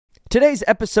Today's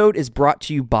episode is brought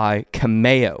to you by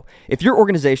Cameo. If your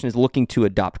organization is looking to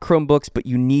adopt Chromebooks, but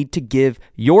you need to give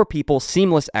your people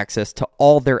seamless access to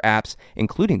all their apps,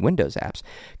 including Windows apps,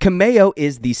 Cameo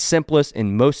is the simplest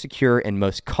and most secure and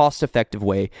most cost-effective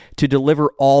way to deliver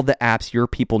all the apps your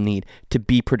people need to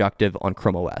be productive on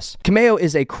Chrome OS. Cameo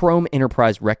is a Chrome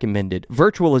Enterprise recommended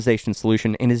virtualization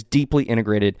solution and is deeply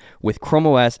integrated with Chrome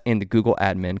OS and the Google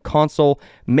Admin Console,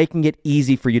 making it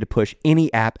easy for you to push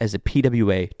any app as a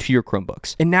PWA to your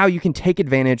Chromebooks. And now you can take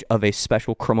advantage of a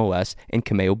special Chrome OS and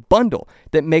Cameo bundle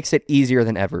that makes it easier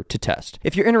than ever to test.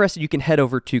 If you're interested, you can head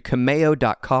over to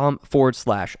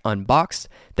cameo.com/unboxed.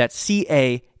 That's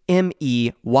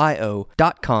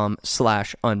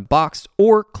cameo.com/unboxed,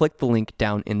 or click the link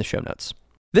down in the show notes.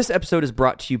 This episode is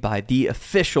brought to you by the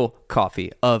official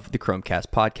coffee of the Chromecast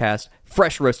podcast,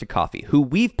 Fresh Roasted Coffee, who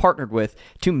we've partnered with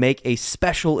to make a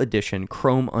special edition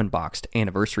Chrome Unboxed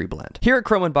anniversary blend. Here at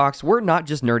Chrome Unboxed, we're not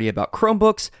just nerdy about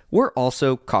Chromebooks, we're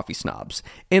also coffee snobs.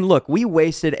 And look, we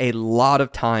wasted a lot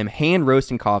of time hand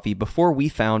roasting coffee before we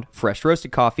found Fresh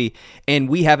Roasted Coffee, and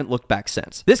we haven't looked back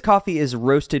since. This coffee is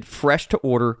roasted fresh to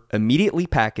order, immediately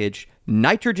packaged,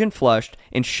 nitrogen flushed,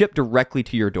 and shipped directly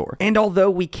to your door. And although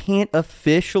we can't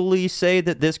officially say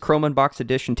that this Chrome Unboxed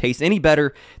edition tastes any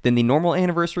better than the normal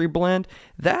anniversary blend,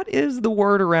 that is the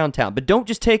word around town. But don't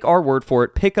just take our word for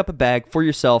it. Pick up a bag for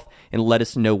yourself and let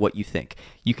us know what you think.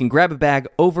 You can grab a bag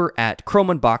over at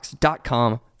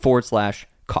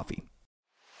chromeunboxed.com/coffee.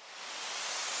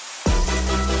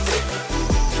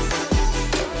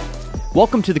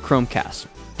 Welcome to the Chromecast,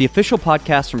 the official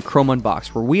podcast from Chrome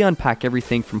Unboxed, where we unpack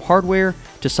everything from hardware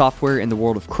to software in the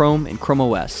world of Chrome and Chrome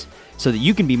OS, so that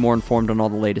you can be more informed on all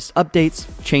the latest updates,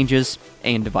 changes,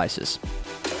 and devices.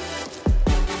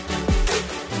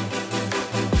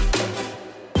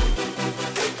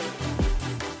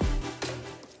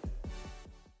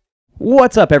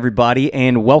 What's up, everybody,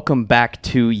 and welcome back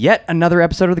to yet another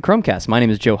episode of the Chromecast. My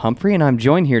name is Joe Humphrey, and I'm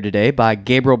joined here today by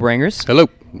Gabriel Brangers. Hello.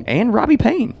 And Robbie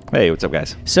Payne. Hey, what's up,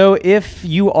 guys? So if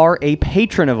you are a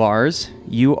patron of ours,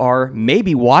 you are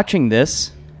maybe watching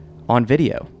this on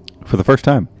video. For the first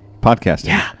time, podcasting.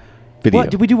 Yeah. Video.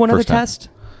 What, did we do one other First time. test?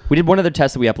 We did one other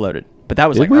test that we uploaded, but that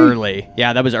was Did like we? early.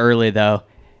 Yeah, that was early, though.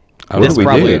 What did we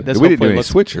do? We didn't do hopefully any looks-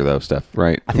 switcher, though, stuff,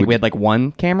 right? I think we had like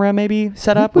one camera maybe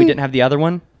set up. We didn't have the other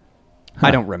one.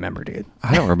 I don't remember, dude.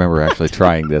 I don't remember actually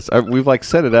trying this. We've like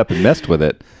set it up and messed with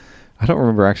it. I don't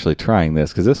remember actually trying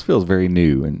this because this feels very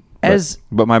new, and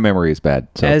but my memory is bad.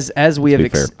 So as we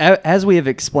have as we have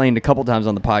explained a couple times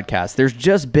on the podcast, there's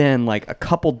just been like a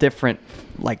couple different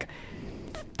like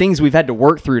things we've had to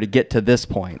work through to get to this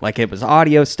point. Like it was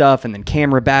audio stuff, and then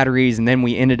camera batteries, and then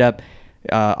we ended up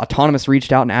Autonomous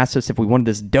reached out and asked us if we wanted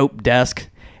this dope desk.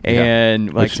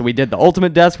 And so we did the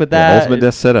ultimate desk with that. Ultimate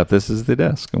desk setup. This is the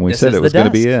desk, and we said it was going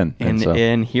to be in,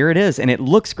 and here it is, and it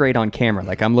looks great on camera.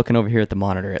 Like I'm looking over here at the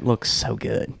monitor, it looks so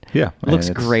good. Yeah, it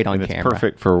looks great on camera. It's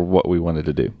perfect for what we wanted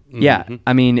to do. Yeah,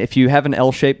 I mean, if you have an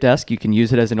L-shaped desk, you can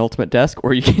use it as an ultimate desk,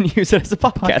 or you can use it as a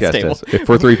podcast table desk.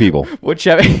 For 3 people.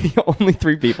 Whichever, only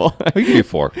 3 people. We could do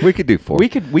 4. We could do 4. We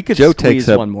could. Joe squeeze takes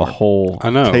up one more. a whole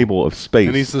table of space,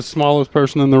 and he's the smallest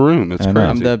person in the room. It's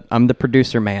crazy. I'm the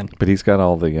producer man, but he's got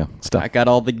all the stuff. I got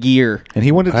all the gear, and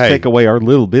he wanted to take away our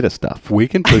little bit of stuff. We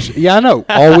can push. Yeah, I know.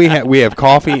 All we have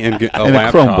coffee and a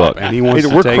laptop, Chromebook, and he wants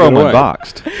to we're take Chrome it away.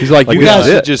 Unboxed. He's like you guys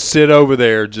should just sit over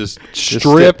there, just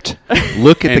stripped,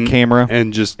 look at the camera,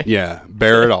 and just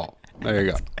bear it all. There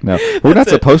you go. No, we're not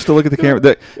supposed to look at the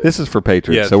camera. This is for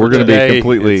patrons, so we're going to be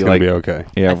completely it's like, be okay.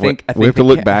 Yeah, we have to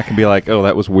look back and be like, oh,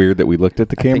 that was weird that we looked at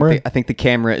the camera. I think the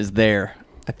camera is there.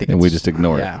 And we just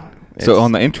ignore it. So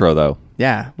on the intro, though.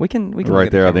 Yeah, we can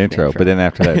right there on the intro. But then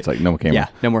after that, it's like no camera. Yeah,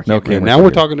 no more camera. Now we're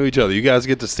talking to each other. You guys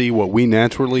get to see what we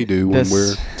naturally do when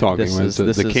we're talking.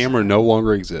 The camera no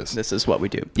longer exists. This is what we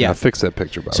do. Yeah, fix that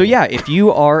picture. So yeah, if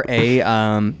you are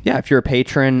if you're a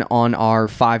patron on our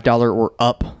 $5 or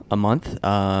up a month,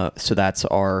 so that's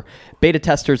our beta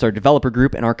testers, our developer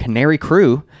group, and our Canary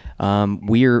crew.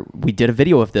 We did a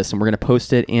video of this, and we're going to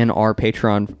post it in our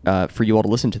Patreon for you all to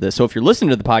listen to this. So if you're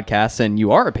listening to the podcast and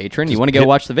you are a patron, you want to go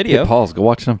watch the video. Hit pause. Go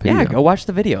watch it on video. Yeah, go watch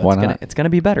the video. Why not? It's gonna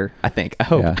be better, I think. I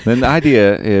hope. Yeah. Then the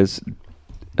idea is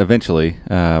eventually,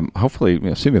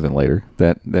 hopefully sooner than later,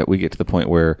 that we get to the point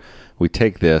where we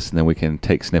take this and then we can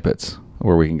take snippets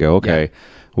where we can go, okay,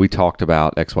 we talked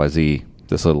about XYZ,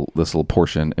 this little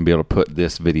portion, and be able to put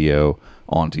this video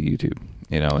onto YouTube,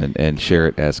 and share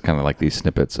it as kind of like these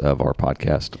snippets of our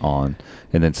podcast on,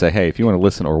 and then say, hey, if you want to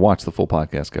listen or watch the full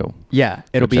podcast, go. Yeah,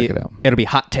 check it out. It'll be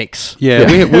hot takes. Yeah,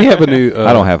 we have a new.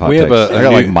 I don't have hot takes. I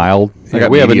got like mild.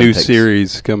 We have a new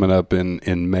series coming up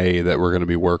in May that we're going to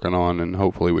be working on, and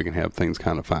hopefully we can have things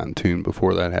kind of fine tuned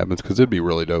before that happens, because it'd be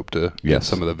really dope to get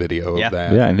some of the video of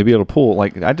that. Yeah, and to be able to pull,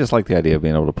 like, I just like the idea of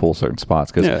being able to pull certain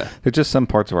spots, because there's just some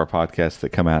parts of our podcast that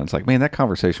come out and it's like, man, that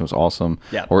conversation was awesome,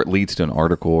 or it leads to an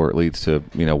article, or it leads to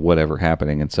whatever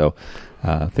happening, and so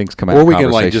things come out. Or we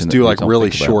can like just do like really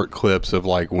short clips of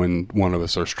like when one of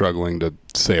us are struggling to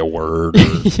say a word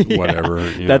or whatever.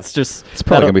 That's just it's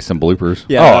probably gonna be some bloopers.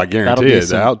 Yeah, I guarantee it.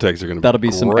 The outtakes are gonna be that'll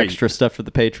be some extra stuff for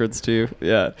the patrons too.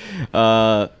 Yeah.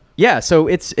 So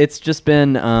it's just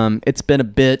been it's been a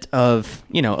bit of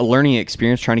a learning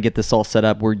experience trying to get this all set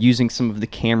up. We're using some of the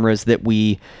cameras that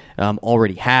we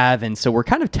already have, and so we're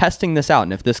kind of testing this out.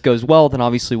 And if this goes well, then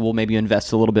obviously we'll maybe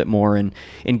invest a little bit more and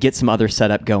get some other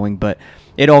setup going. But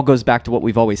it all goes back to what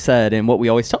we've always said, and what we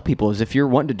always tell people is if you're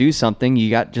wanting to do something,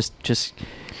 you got just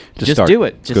do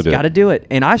it. Just got to do it.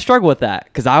 And I struggle with that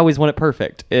because I always want it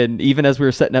perfect. And even as we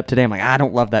were setting up today, I'm like, I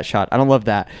don't love that shot. I don't love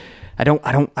that. I don't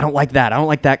like that. I don't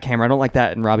like that camera. I don't like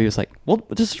that. And Robbie was like, well,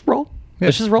 just roll. Yeah.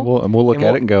 Let's just roll. We'll look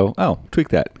at it and go, oh, tweak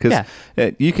that. Because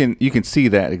you can see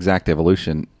that exact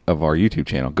evolution of our YouTube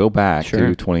channel. Go back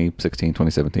to 2016,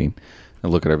 2017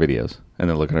 and look at our videos, and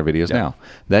then look at our videos now.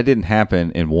 That didn't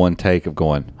happen in one take of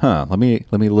going, let me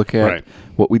look at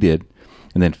what we did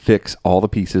and then fix all the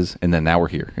pieces, and then now we're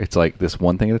here. It's like this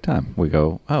one thing at a time. We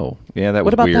go, oh, yeah, that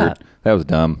was weird. That was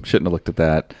dumb. Shouldn't have looked at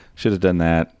that. Should have done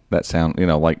that. That sound,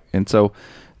 and so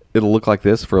it'll look like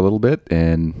this for a little bit,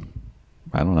 and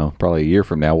I don't know, probably a year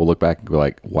from now, we'll look back and go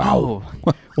like, wow.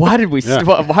 Why did we,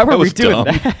 why were we doing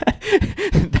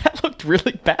that? That looked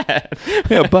really bad.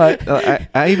 Yeah, but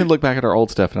I even look back at our old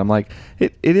stuff and I'm like,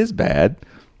 it is bad.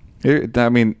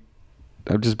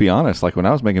 I'll just be honest. Like when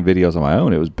I was making videos on my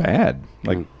own, it was bad.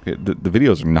 Like the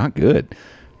videos are not good.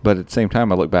 But at the same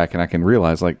time, I look back and I can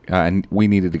realize like we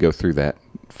needed to go through that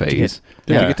phase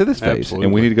to get to this phase, absolutely.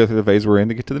 And we need to go through the phase we're in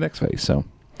to get to the next phase. So,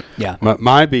 yeah,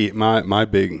 my big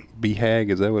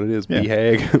BHAG, is that what it is?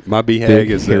 BHAG. My BHAG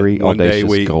is that one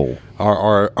day goal.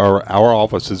 Our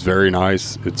office is very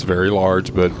nice. It's very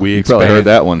large, but we expand. Probably heard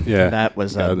that one. Yeah, that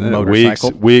was a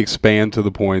motorcycle. We expand to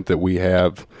the point that we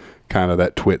have kind of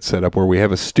that twit setup where we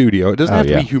have a studio. It doesn't have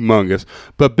to be humongous,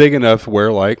 but big enough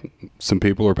where like some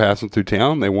people are passing through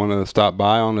town. They want to stop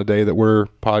by on the day that we're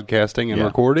podcasting and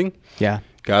recording. Yeah.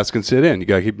 Guys can sit in. You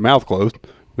got to keep your mouth closed.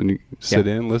 When you sit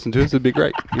in and listen to us, it'd be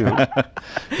great. You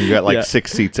got like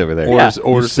 6 seats over there.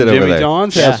 Or sit Jimmy over there.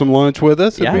 John's, have some lunch with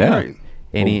us. It'd be great.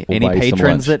 Any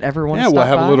patrons that ever want to stop we'll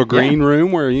have by? a little green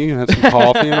room where you can have some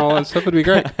coffee and all that stuff. It'd be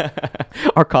great.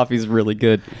 Our coffee's really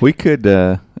good. We could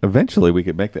eventually we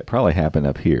could make that probably happen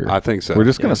up here. I think so. We're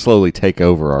just going to slowly take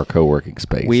over our co-working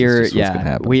space. We're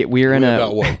we're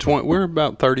about what? we're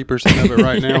about 30% of it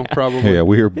right now, probably. Yeah,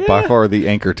 we are by far the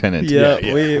anchor tenant. Yeah.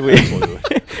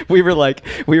 We were like,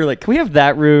 can we have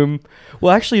that room?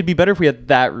 Well, actually, it'd be better if we had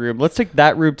that room. Let's take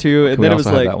that room too. And then it was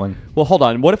like, well, hold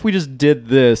on. What if we just did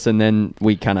this and then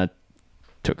we kind of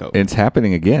took over? It's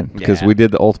happening again because we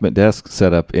did the ultimate desk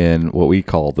setup in what we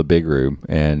call the big room,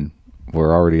 and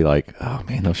we're already like, oh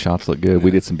man, those shots look good.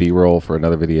 We did some B-roll for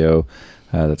another video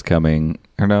that's coming.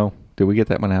 Or no, did we get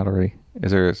that one out already?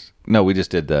 No, we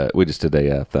just did a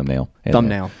thumbnail.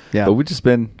 Yeah. But we've just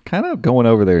been kind of going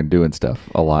over there and doing stuff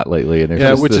a lot lately, and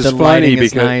there's which is funny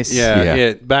because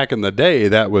nice. Back in the day,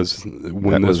 that was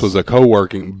when this was a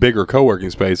bigger co-working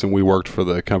space, and we worked for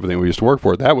the company we used to work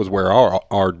for. That was where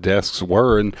our desks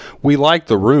were, and we liked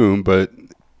the room, but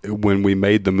when we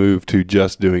made the move to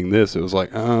just doing this, it was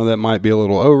like, oh, that might be a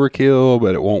little overkill,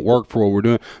 but it won't work for what we're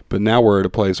doing. But now we're at a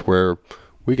place where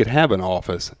we could have an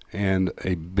office and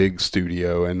a big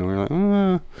studio, and we're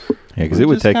like, because it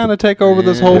would take over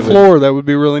this whole floor. That would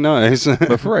be really nice.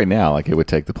 But for right now, like it would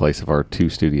take the place of our 2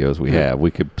 studios we have. We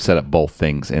could set up both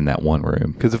things in that one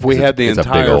room. Because if we had the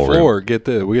entire floor,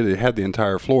 we had the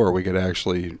entire floor, we could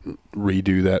actually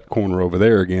redo that corner over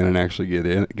there again and actually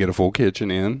get a full kitchen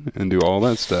in and do all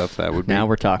that stuff. That would now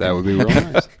we're talking. That would be real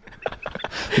nice.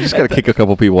 You just got to kick a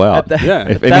couple people out.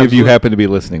 If any of you happen to be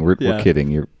listening, we're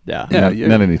kidding. Not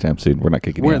anytime soon. We're not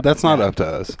kicking you out. That's not up to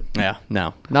us. Yeah,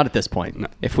 no, not at this point. No.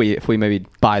 If we maybe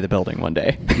buy the building one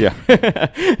day. Yeah,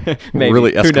 we're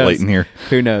really escalating here.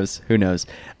 Who knows?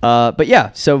 But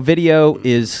yeah, so video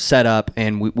is set up,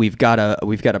 and we've got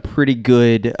a pretty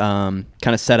good kind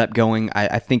of setup going.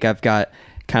 I think I've got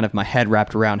kind of my head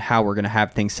wrapped around how we're going to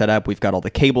have things set up. We've got all the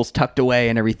cables tucked away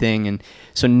and everything, and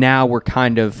so now we're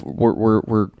kind of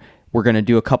we're We're going to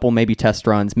do a couple maybe test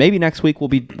runs. Maybe next week we'll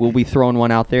be throwing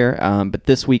one out there. But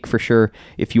this week for sure,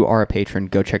 if you are a patron,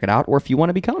 go check it out. Or if you want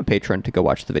to become a patron to go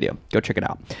watch the video, go check it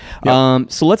out.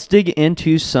 Yep. So let's dig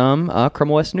into some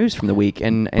Chrome OS news from the week.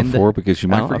 Because you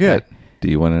might forget. Okay. Do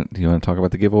you want to talk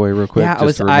about the giveaway real quick?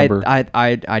 Yeah,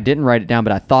 I didn't write it down,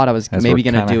 but I thought I was maybe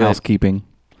going to do housekeeping.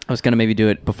 I was going to maybe do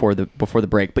it before the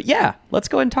break, but yeah, let's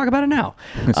go ahead and talk about it now.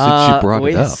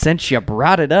 Since you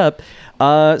brought it up,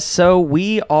 so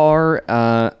we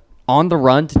are on the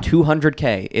run to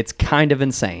 200K. It's kind of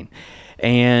insane.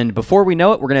 And before we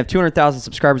know it, we're going to have 200,000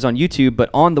 subscribers on YouTube.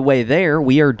 But on the way there,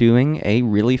 we are doing a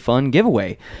really fun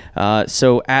giveaway.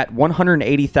 So at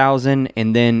 180,000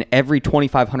 and then every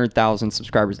 2,500,000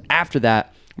 subscribers after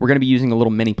that, we're going to be using a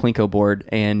little mini Plinko board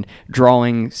and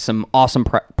drawing some awesome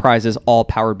prizes, all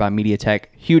powered by MediaTek.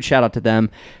 Huge shout out to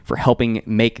them for helping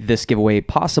make this giveaway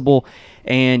possible.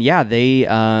 And yeah,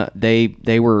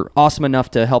 they were awesome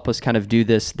enough to help us kind of do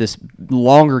this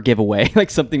longer giveaway, like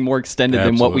something more extended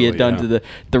than what we had done to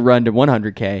the run to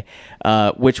 100K,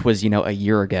 which was a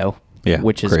year ago. Yeah,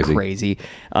 which is crazy.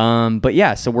 But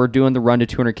yeah, so we're doing the run to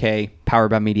 200K, powered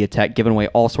by MediaTek, giving away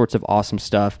all sorts of awesome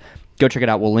stuff. Go check it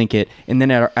out. We'll link it. And then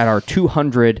at our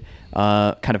 200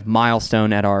 kind of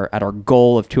milestone, at our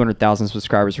goal of 200,000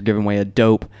 subscribers, we're giving away a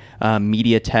dope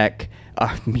MediaTek.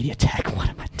 MediaTek. What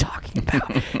am I talking about?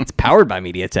 It's powered by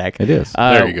MediaTek. It is.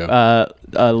 There you go.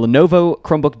 Lenovo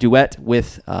Chromebook Duet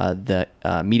with the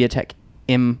MediaTek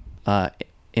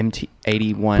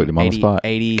MT8180. Put him on the spot.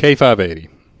 K580.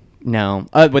 No,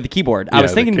 with the keyboard. I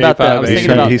was thinking about that. He's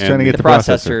trying to get the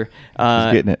processor.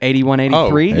 He's getting it.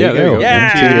 8183. Oh, there you go.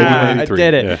 Yeah, I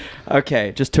did it. Yeah.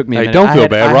 Okay, just took me a minute. Don't feel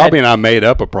bad. Robbie and I made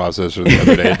up a processor the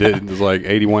other day. It was like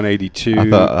 8182. I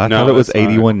thought it was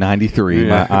 8193. Yeah.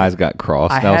 My eyes got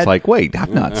crossed. I was like, wait,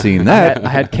 I've not seen that. I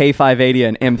had K580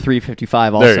 and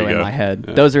M355 also in my head.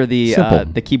 Yeah. Those are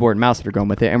the keyboard and mouse that are going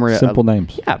with it. And we're simple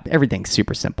names. Yeah, everything's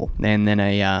super simple. And then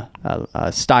a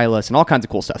stylus and all kinds of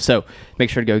cool stuff. So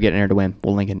make sure to go get entered to win.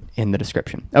 We'll link it in the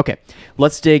description. Okay,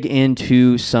 let's dig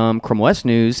into some Chrome OS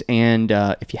news. And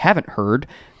if you haven't heard,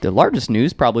 the largest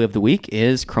news probably of the week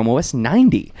is Chrome OS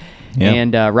 90. Yeah.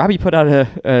 And Robbie put out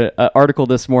an article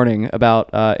this morning about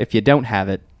if you don't have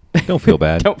it, don't feel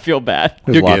bad. Don't feel bad.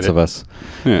 There's lots of us.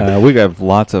 Yeah. We have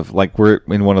lots of, we're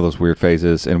in one of those weird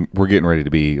phases, and we're getting ready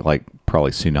to be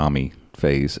probably tsunami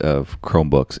phase of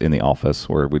Chromebooks in the office,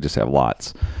 where we just have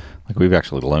lots. We've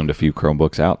actually loaned a few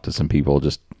Chromebooks out to some people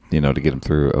just to get them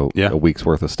through a week's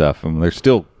worth of stuff. And there's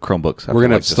still Chromebooks. We're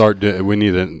going to start. We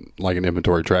need an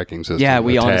inventory tracking system. Yeah,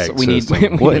 we need our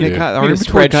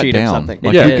inventory got down. Something.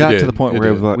 We got to the point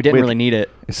where we didn't really need it.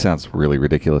 It sounds really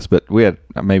ridiculous, but we had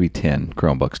maybe 10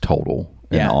 Chromebooks total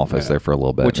in the office there for a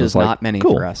little bit, which is not many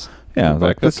for us.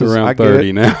 Yeah, this is around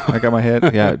 30 now. I got my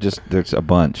head. Yeah, there's a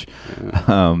bunch,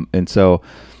 and so.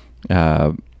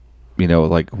 We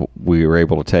were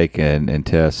able to take and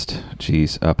test,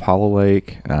 Apollo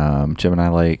Lake, Gemini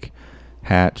Lake,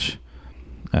 Hatch,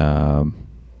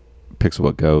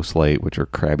 Pixelbook Go, Slate, which are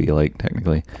Krabby Lake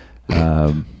technically.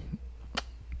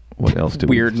 What else do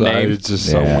weird we... name. It's just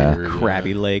so weird.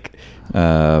 Krabby Lake.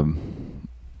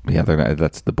 They're not,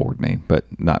 that's the board name, but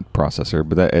not processor.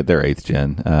 But they're 8th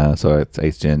gen. So it's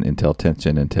 8th gen Intel, 10th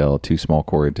gen Intel, 2 small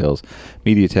core Intels,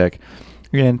 MediaTek.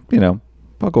 Again,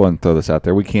 I'll go ahead and throw this out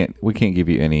there. We can't give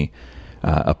you any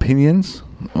opinions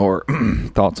or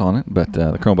thoughts on it, but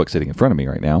the Chromebook sitting in front of me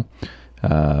right now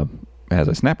has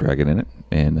a Snapdragon in it,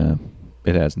 and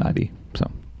it has 90.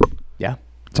 So yeah,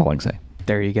 that's all I can say.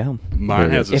 There you go.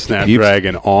 Mine has a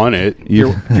Snapdragon on it.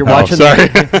 You're watching.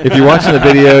 If you're watching the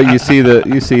video, you see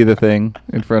the thing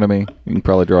in front of me. You can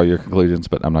probably draw your conclusions,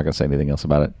 but I'm not going to say anything else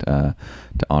about it to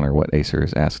honor what Acer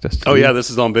has asked us to do. Yeah, this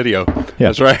is on video. Yeah.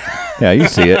 That's right. Yeah, you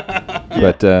see it.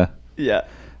 But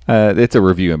it's a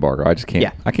review embargo. I just can't.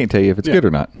 Yeah. I can't tell you if it's good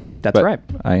or not. That's right.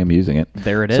 I am using it.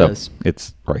 There it is.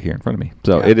 It's right here in front of me.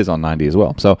 So it is on 90 as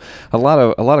well. So a lot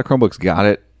of Chromebooks got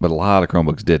it, but a lot of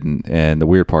Chromebooks didn't. And the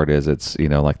weird part is it's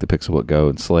like the Pixelbook Go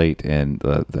and Slate and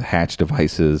the Hatch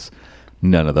devices.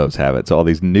 None of those have it. So all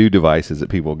these new devices that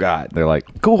people got, they're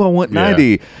like, cool, I want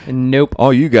 90. And nope.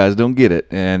 All you guys don't get it.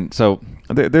 And so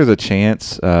there's a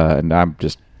chance, and I'm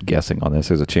just guessing on this,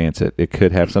 there's a chance it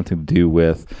could have something to do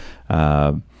with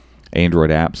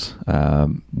Android apps.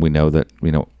 We know that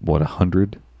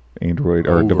 100 Android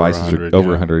or devices are over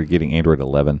 100 getting Android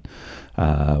 11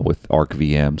 with Arc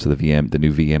VM, so the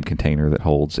new VM container that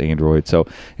holds Android. So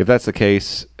if that's the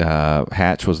case,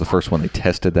 Hatch was the first one they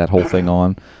tested that whole thing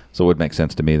on. So it would make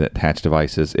sense to me that Hatch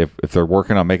devices, if they're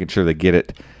working on making sure they get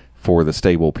it for the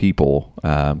stable people,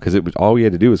 because it was all you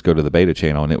had to do was go to the beta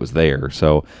channel and it was there.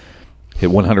 So it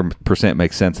 100%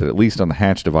 makes sense that at least on the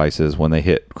Hatch devices, when they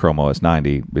hit Chrome OS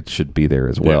 90, it should be there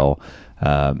as well.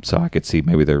 So I could see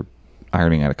maybe they're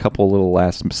ironing out a couple little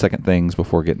last-second things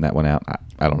before getting that one out.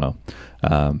 I don't know.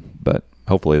 But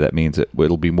hopefully that means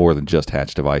it'll be more than just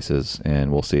Hatch devices,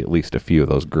 and we'll see at least a few of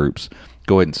those groups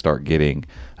go ahead and start getting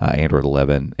Android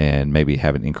 11 and maybe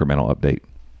have an incremental update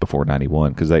before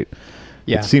 91, because it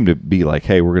seemed to be like,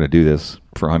 hey, we're going to do this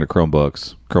for 100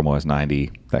 Chromebooks, Chrome OS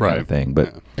 90, that kind of thing.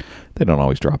 But they don't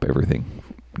always drop everything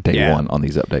day one on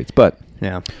these updates. But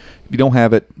if you don't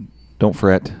have it, don't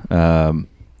fret.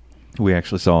 We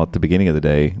actually saw at the beginning of the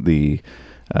day the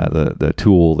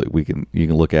tool that you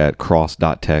can look at,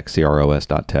 cross.tech,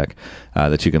 CROS.tech,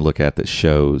 that you can look at that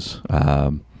shows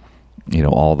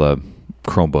all the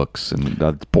Chromebooks and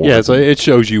boards. So it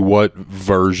shows you what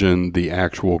version the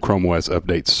actual Chrome OS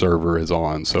update server is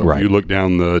on. So if you look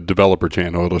down the developer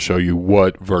channel, it'll show you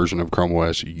what version of Chrome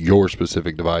OS your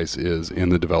specific device is in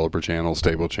the developer channel,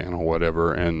 stable channel,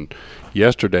 whatever. And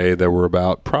yesterday there were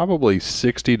about probably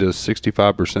 60 to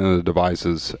 65% of the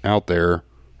devices out there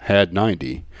had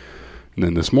 90. And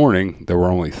then this morning there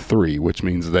were only 3, which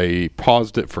means they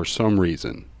paused it for some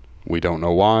reason. We don't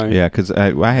know why. Yeah, because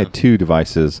I had 2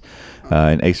 devices,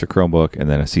 an Acer Chromebook and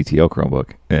then a CTO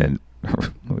Chromebook. And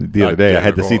the other day I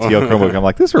had the CTO Chromebook. I'm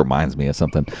like, this reminds me of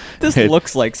something. This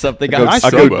looks like something I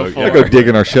go dig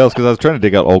in our shelves, because I was trying to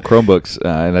dig out old Chromebooks,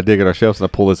 and I dig in our shelves and I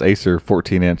pull this Acer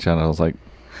 14-inch and I was like,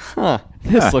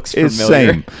 this looks familiar. It's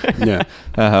same.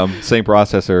 Same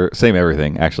processor, same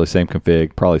everything. Actually, same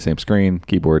config, probably same screen,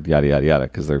 keyboard, yada, yada, yada,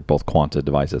 because they're both Quanta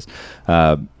devices.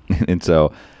 And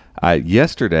so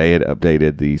yesterday it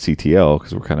updated the CTL,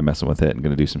 because we're kind of messing with it and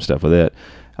going to do some stuff with it.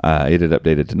 It had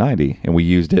updated to 90, and we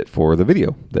used it for the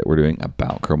video that we're doing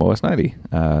about Chrome OS 90.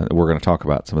 We're going to talk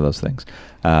about some of those things.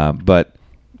 But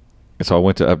so I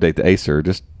went to update the Acer.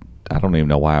 I don't even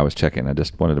know why I was checking. I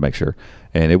just wanted to make sure,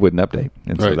 and it wouldn't update.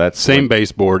 And so that's same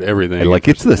baseboard, everything. Like,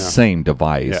 it's the same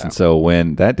device. Yeah. And so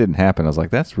when that didn't happen, I was like,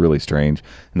 that's really strange.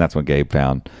 And that's when Gabe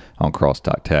found on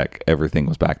cross.tech everything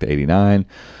was back to 89.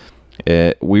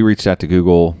 We reached out to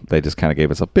Google. They just kind of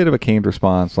gave us a bit of a canned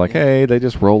response, like, hey, they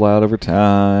just roll out over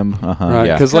time.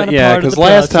 Because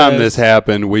last time this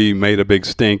happened, we made a big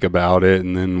stink about it,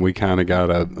 and then we kind of got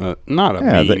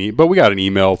but we got an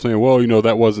email saying, well,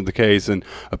 that wasn't the case. And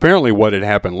apparently what had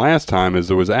happened last time is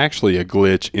there was actually a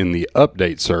glitch in the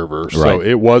update server. So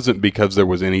it wasn't because there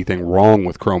was anything wrong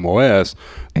with Chrome OS.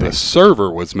 The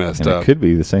server was messed up. It could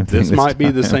be the same thing. This might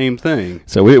be the same thing.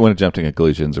 So we didn't want to jump to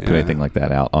conclusions or put anything like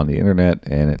that out on the internet,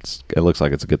 and it looks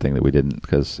like it's a good thing that we didn't,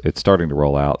 because it's starting to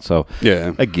roll out. So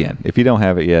again, if you don't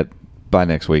have it yet, by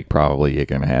next week probably you're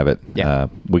going to have it.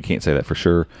 We can't say that for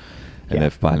sure. And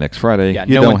if by next Friday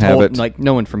you don't have it, like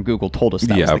no one from Google told us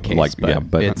that was the case.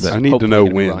 But I need to know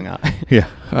when. Can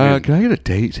I get a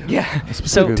date? Yeah.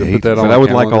 So I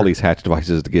would like all these Hatch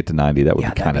devices to get to 90. That would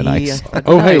be kind of nice.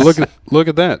 Hey, look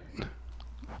at that.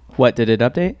 What, did it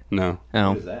update? No. Oh.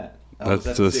 What is that? That's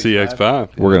the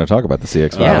CX5. We're going to talk about the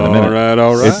CX5 in a minute.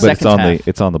 All right. But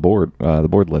it's on the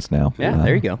board list now. Yeah,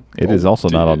 there you go. It is also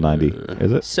not on 90,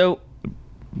 is it?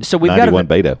 So we've 91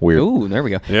 beta. Weird. Ooh, there we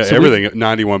go. Yeah, everything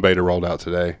 91 beta rolled out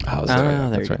today.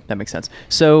 There you go. That makes sense.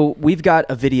 So we've got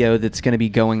a video that's going to be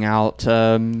going out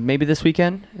maybe this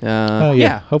weekend.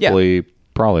 Hopefully,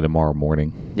 probably tomorrow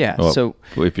morning. Yeah. Well, so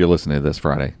if you're listening to this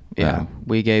Friday. Yeah,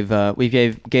 we gave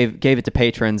it to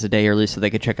patrons a day early so they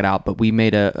could check it out. But we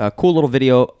made a cool little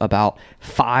video about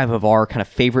 5 of our kind of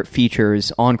favorite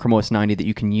features on Chrome OS 90 that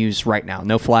you can use right now.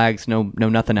 No flags, no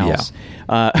nothing else.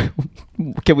 Yeah.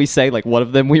 Can we say, like, one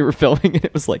of them we were filming and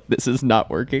it was like, this is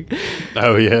not working?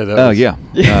 Oh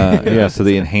yeah. So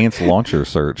the enhanced launcher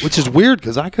search, which is weird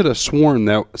because I could have sworn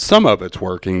that some of it's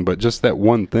working, but just that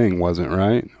one thing wasn't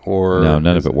right. Or no,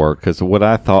 none of it worked, because what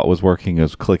I thought was working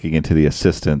was clicking into the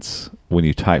assistants when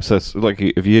you type. So it's like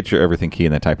if you hit your everything key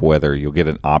and then type weather, you'll get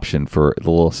an option for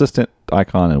the little assistant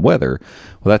icon and weather.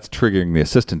 Well, that's triggering the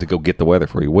assistant to go get the weather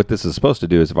for you. What this is supposed to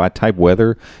do is if I type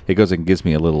weather, it goes and gives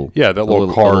me a little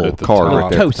little card at the top. right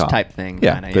there toast at the top. Type thing.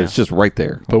 Yeah, it's just right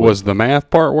there. But was the math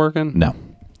part working? No.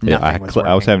 I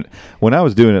was having, when I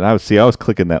was doing it, I was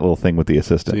clicking that little thing with the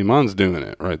assistant. See, mine's doing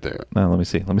it right there. No, let me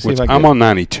see if I I'm on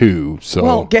 92. So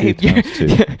well, Gabe,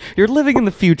 you're living in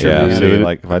the future. Yeah, see,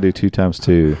 like if I do 2 times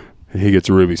 2, he gets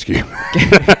a Rubik's cube.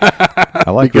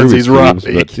 I like Rubik's cubes,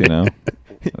 but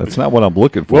that's not what I'm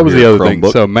looking for. What was the other thing?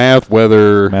 So math,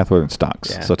 weather, and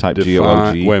stocks. Yeah. So type GOG.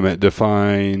 Wait a minute.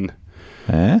 Define.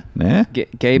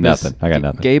 Gabe nothing. I got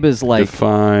nothing. Gabe is like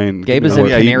define. Gabe is in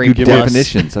Canary Plus.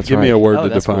 Definitions. That's Give me a word to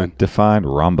define. Define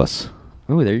rhombus.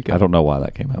 Oh, there you go. I don't know why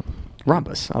that came up.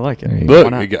 Rhombus. I like it.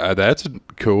 Look, that's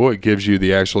cool. It gives you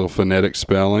the actual phonetic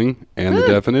spelling and the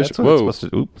definition. Whoa. It's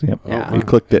supposed to, oops, yep. Yeah. You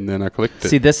clicked it. And then I clicked it.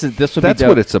 See, this would That's be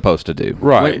what it's supposed to do.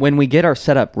 Right. When we get our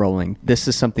setup rolling, this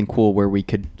is something cool where we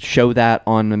could show that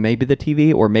on maybe the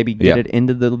TV or maybe get it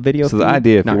into the video. So the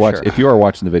idea, if you are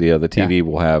watching the video, the TV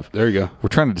will have. There you go. We're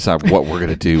trying to decide what we're going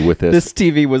to do with this. This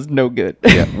TV was no good.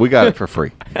 Yeah, we got it for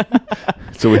free.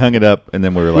 So we hung it up, and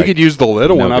then we were like, we could use the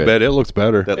little one. good. I bet it looks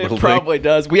better. It probably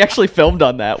does. We actually filmed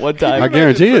on that one time. I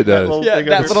guarantee it does. Yeah,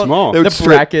 that's small. The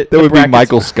bracket. That would be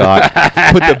Michael Scott.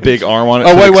 Put the big arm on it.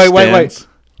 Oh, wait.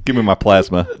 Give me my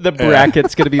plasma. The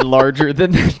bracket's going to be larger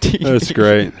than the TV. That's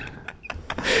great.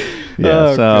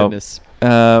 Yeah. Goodness.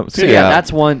 So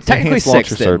that's one. Technically Enhanced 6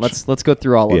 launcher then. search. Let's go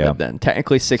through all of them then.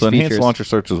 Technically 6 features. Enhanced launcher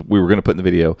search is we were going to put in the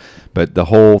video, but the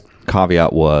whole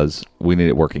caveat was we need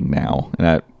it working now.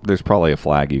 And there's probably a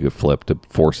flag you could flip to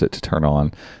force it to turn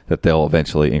on that they'll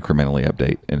eventually incrementally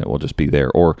update, and it will just be there.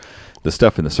 Or the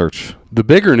stuff in the search. The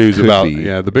bigger news about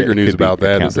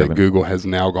that is that driven. Google has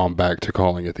now gone back to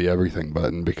calling it the everything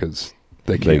button because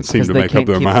they can't seem to make up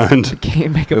their mind. They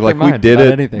can't make up They're their like, mind. we did about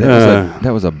it. anything.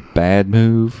 That was a bad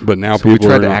move. But now so we people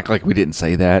tried to are- act like we didn't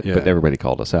say that, Yeah. but everybody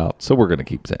called us out. So we're going to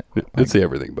keep that. It's the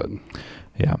everything button.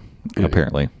 Yeah,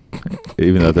 apparently.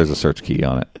 Even though there's a search key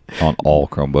on it on all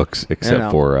Chromebooks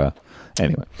except for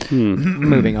anyway.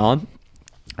 Moving on.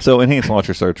 So enhanced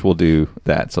launcher search will do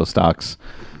that. So stocks,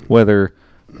 weather,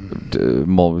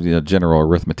 general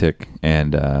arithmetic,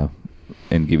 and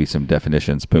give you some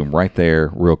definitions. Boom, right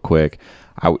there, real quick.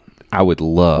 I would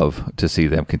love to see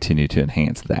them continue to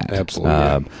enhance that.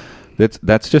 Absolutely.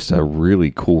 That's just a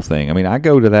really cool thing. I mean, I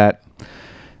go to that.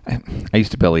 I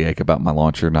used to bellyache about my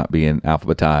launcher not being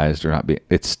alphabetized or not being.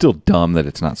 It's still dumb that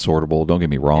it's not sortable. Don't get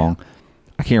me wrong. Yeah.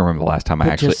 I can't remember the last time I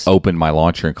actually opened my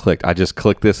launcher and clicked. I just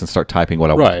click this and start typing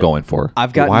what I was going for.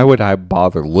 Why would I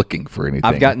bother looking for anything?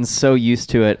 I've gotten so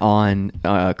used to it on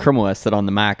Chrome OS that on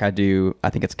the Mac I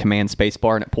think it's Command Space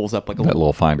Bar and it pulls up like a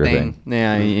little finder thing.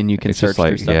 Yeah, and you can search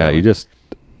through stuff. Yeah,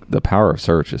 the power of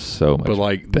search is so much But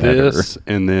like better. this,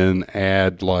 and then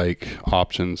add like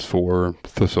options for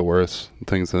thesaurus and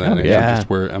things of that nature. Yeah. Just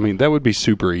where that would be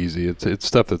super easy. It's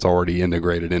stuff that's already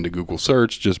integrated into Google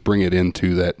Search. Just bring it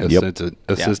into that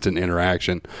assistant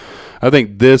interaction. I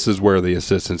think this is where the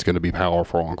assistant's going to be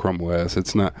powerful on Chrome OS.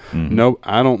 It's not.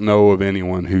 I don't know of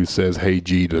anyone who says "Hey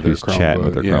G" to their Chromebook. Chatting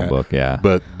with their Chromebook. Yeah,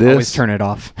 but this always turn it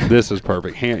off. This is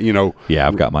perfect.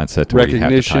 I've got mine set to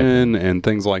recognition and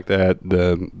things like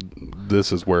that.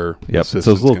 This is where it's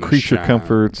those little creature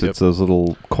comforts. It's those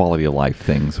little quality of life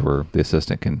things where the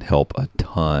assistant can help a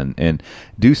ton and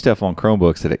do stuff on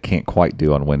Chromebooks that it can't quite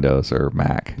do on Windows or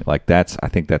Mac. Like I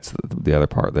think that's the other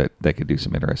part that they could do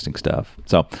some interesting stuff.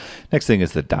 So next thing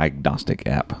is the diagnostic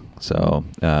app. So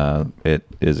it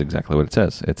is exactly what it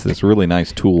says. It's this really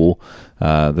nice tool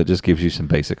that just gives you some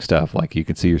basic stuff. Like you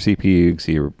can see your CPU, you can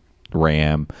see your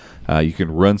RAM. You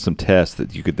can run some tests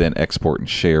that you could then export and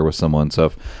share with someone. So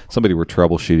if somebody were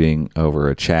troubleshooting over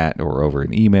a chat or over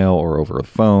an email or over a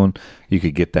phone, you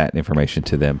could get that information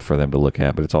to them for them to look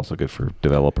at. But it's also good for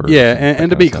developers. Yeah, and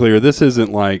to be clear, this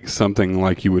isn't like something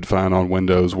like you would find on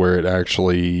Windows where it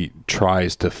actually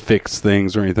tries to fix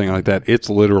things or anything like that. It's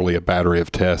literally a battery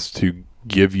of tests to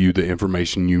give you the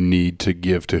information you need to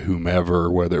give to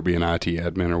whomever, whether it be an IT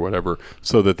admin or whatever,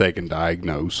 so that they can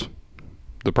diagnose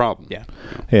the problem. Yeah,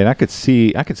 and I could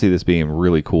see this being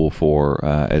really cool for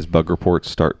as bug reports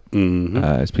start,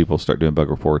 as people start doing bug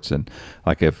reports, and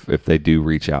like if they do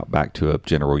reach out back to a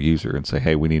general user and say,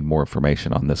 hey, we need more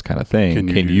information on this kind of thing,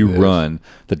 can you run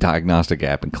the diagnostic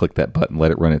app and click that button,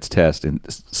 let it run its test, and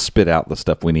spit out the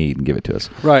stuff we need and give it to us?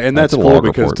 Right, and that's cool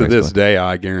because to this day,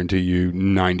 I guarantee you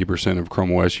 90% of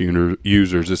Chrome OS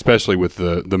users, especially with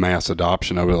the mass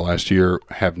adoption over the last year,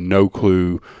 have no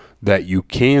clue that you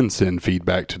can send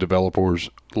feedback to developers,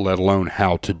 let alone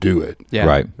how to do it. Yeah.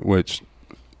 Right. Which,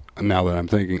 now that I'm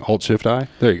thinking, Alt-Shift-I?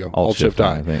 There you go.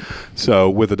 Alt-Shift-I. I think. So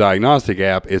with the diagnostic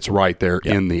app, it's right there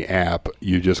in the app.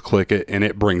 You just click it, and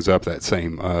it brings up that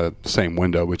same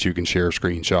window, which you can share a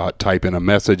screenshot, type in a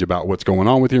message about what's going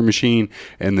on with your machine,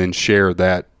 and then share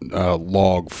that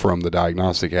log from the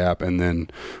diagnostic app. And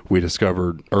then we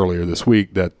discovered earlier this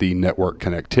week that the Network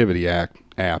Connectivity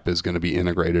app is going to be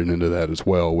integrated into that as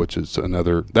well, which is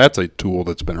that's a tool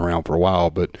that's been around for a while,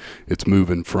 but it's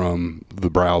moving from the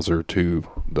browser to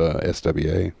the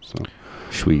SWA. So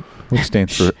Sweet, which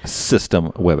stands for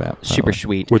System Web App. Super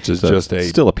sweet. Which is just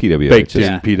still a PWA. Baked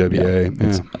in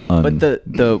PWA. Yeah. But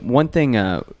the one thing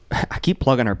I keep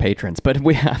plugging our patrons, but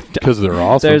we have to, because they're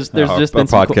awesome. There's just been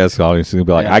some podcast audience is gonna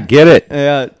be like, I get it.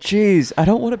 Yeah, geez, I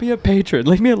don't want to be a patron.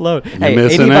 Leave me alone. You're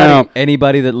missing out.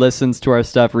 Anybody that listens to our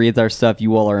stuff, reads our stuff,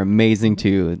 you all are amazing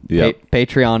too. Yep.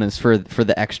 Patreon is for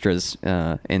the extras,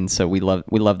 and so we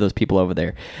love those people over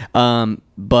there.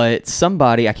 But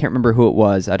somebody, I can't remember who it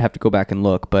was. I'd have to go back and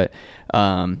look, but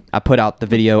I put out the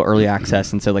video early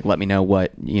access and said, like, let me know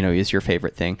what is your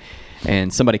favorite thing.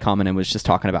 And somebody commented and was just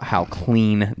talking about how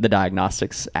clean the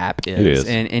diagnostics app is. It is.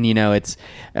 And it's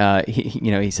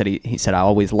he said I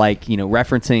always like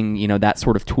referencing that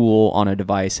sort of tool on a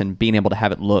device and being able to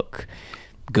have it look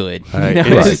good.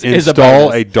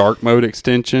 Install a dark mode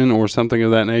extension or something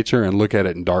of that nature and look at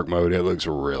it in dark mode. It looks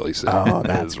really sick. Oh,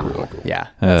 that's cool. Really cool. Yeah,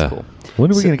 that's cool.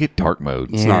 When are we going to get dark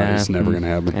mode? It's not. It's never going to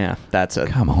happen. Yeah, that's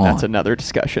another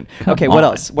discussion. Come okay, on. what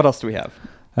else? What else do we have?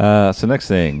 So next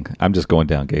thing, I'm just going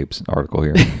down Gabe's article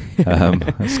here.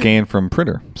 Scan from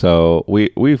printer. So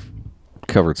we've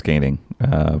covered scanning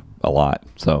a lot.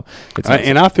 So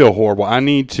and I feel horrible. I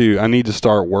need to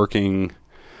start working.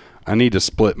 I need to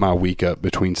split my week up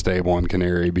between stable and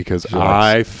canary because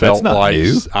I felt like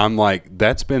I'm like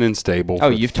that's been in stable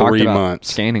for you've 3 talked about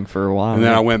months scanning for a while. And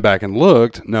then I went back and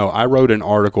looked. No, I wrote an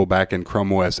article back in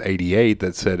Chrome OS 88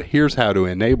 that said here's how to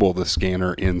enable the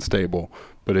scanner in stable.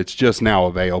 But it's just now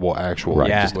available actually.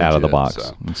 Right, just out of the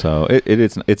box. So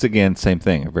it's again, same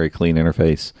thing, a very clean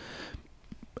interface.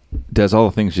 Does all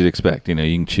the things you'd expect. You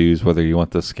can choose whether you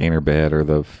want the scanner bed or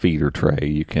the feeder tray.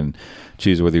 You can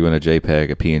choose whether you want a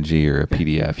JPEG, a PNG, or a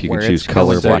PDF. You can choose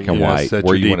color, black and white,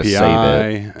 where you want to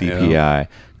save it, DPI. Yeah.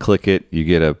 Click it, you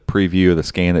get a preview of the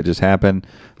scan that just happened,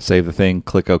 save the thing,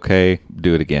 click OK,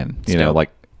 do it again.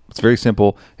 It's very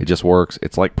simple. It just works.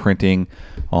 It's like printing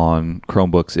on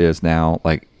Chromebooks is now.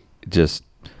 Like, just,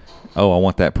 I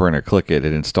want that printer. Click it.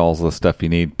 It installs the stuff you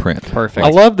need. Print. Perfect. I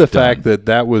love the fact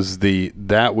that was the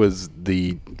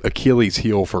Achilles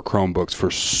heel for Chromebooks for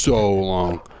so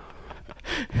long.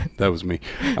 That was me.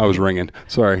 I was ringing.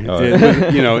 Sorry.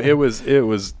 It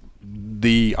was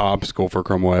the obstacle for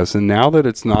Chrome OS, and now that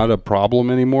it's not a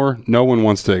problem anymore, no one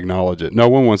wants to acknowledge it. No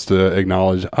one wants to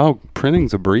acknowledge,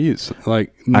 printing's a breeze.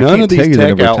 Like, none of these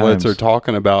tech outlets are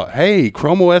talking about, hey,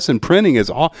 Chrome OS and printing is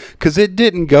all, because it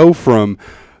didn't go from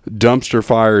dumpster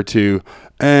fire to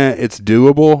it's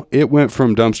doable. It went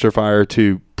from dumpster fire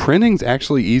to printing's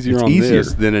actually easier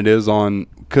this than it is on,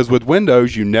 because with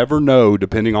Windows, you never know,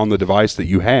 depending on the device that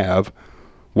you have,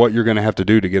 what you're going to have to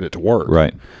do to get it to work.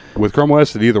 Right. With Chrome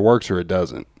OS, it either works or it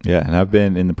doesn't. Yeah, and I've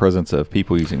been in the presence of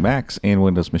people using Macs and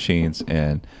Windows machines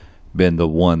and been the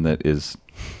one that is,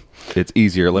 it's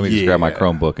easier. Let me just grab my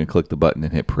Chromebook and click the button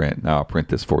and hit print. Now I'll print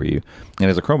this for you. And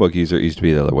as a Chromebook user, it used to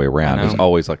be the other way around. It was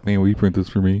always like, man, will you print this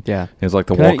for me? Yeah. And it's like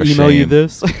the Can walk I of shame. email you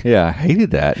this? Yeah, I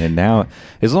hated that. And now,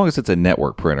 as long as it's a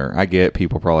network printer, I get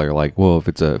people probably are like, well, if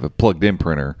it's a plugged-in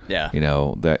printer,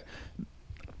 that...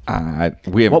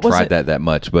 we haven't tried that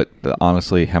much, but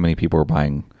honestly, how many people are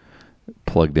buying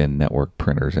plugged-in network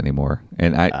printers anymore?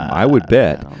 And I would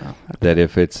bet that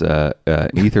if it's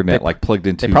Ethernet, like plugged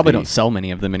into, they probably don't sell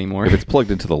many of them anymore. If it's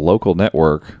plugged into the local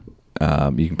network,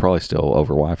 you can probably still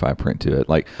over Wi-Fi print to it.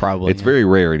 Like, probably, it's very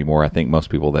rare anymore. I think most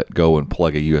people that go and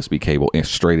plug a USB cable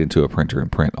straight into a printer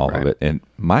and print all of it. And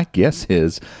my guess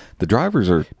is the drivers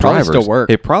are probably still work.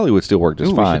 It probably would still work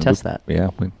just fine. We should test that. Yeah,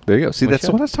 there you go. See, that's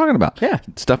what I was talking about. Yeah,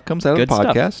 stuff comes out of the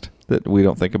podcast that we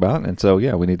don't think about, and so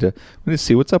we need to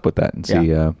see what's up with that and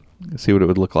see what it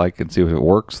would look like and see if it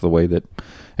works the way that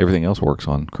everything else works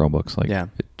on Chromebooks. Like,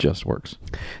 it just works.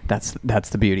 That's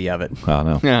the beauty of it. I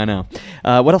know. Yeah, I know.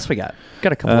 What else we got?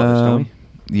 Got a couple others, don't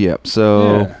we? Yep.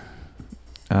 So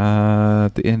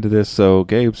at the end of this, so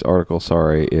Gabe's article,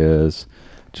 is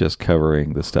just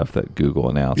covering the stuff that Google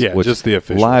announced. Yeah, which just the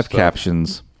official live stuff.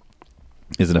 captions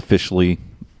is an officially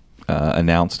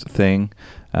announced thing,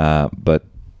 but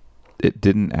it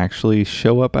didn't actually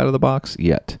show up out of the box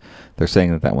yet. They're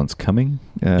saying that one's coming.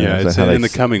 It's in the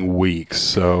coming weeks.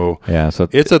 So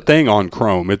it's a thing on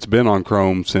Chrome. It's been on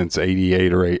Chrome since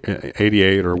 88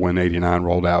 or when 89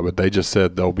 rolled out, but they just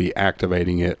said they'll be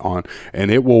activating it on, and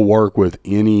it will work with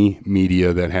any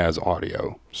media that has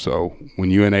audio. So when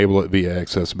you enable it via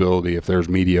accessibility, if there's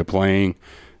media playing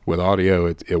with audio,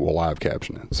 it will live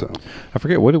caption it. So I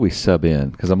forget, what did we sub in?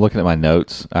 Because I'm looking at my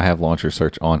notes. I have Launcher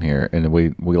Search on here, and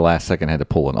we last second had to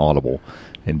pull an Audible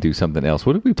and do something else.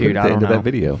 What did we put at the end of that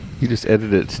video? You just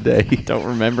edited it today. Don't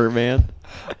remember, man.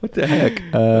 What the heck?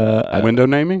 Window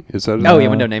naming? Is that?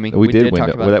 Window naming. We did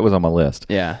window. Well, that was on my list.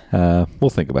 Yeah. We'll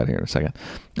think about it here in a second.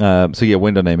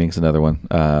 Window naming is another one,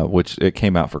 which it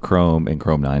came out for Chrome in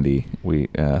Chrome 90.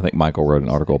 I think Michael wrote an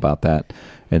article about that,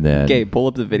 and then Gabe, pull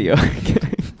up the video.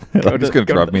 It's going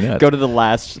to drive me nuts. Go to the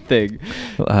last thing.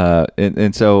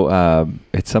 And so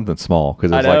it's something small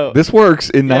because it's know. like, this works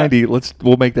in 90.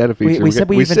 We'll make that a feature. We said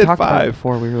we even talked 5. about it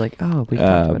before. We were like, oh, we've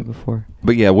talked about it before.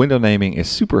 But yeah, window naming is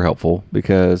super helpful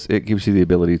because it gives you the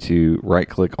ability to right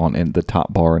click on the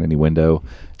top bar in any window,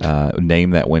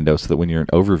 name that window so that when you're in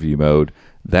overview mode,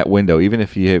 that window, even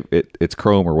if you have it's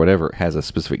Chrome or whatever, it has a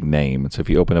specific name. And so if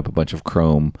you open up a bunch of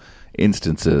Chrome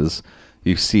instances,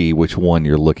 you see which one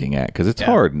you're looking at because it's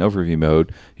hard in overview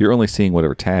mode. You're only seeing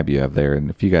whatever tab you have there.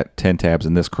 And if you got 10 tabs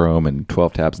in this Chrome and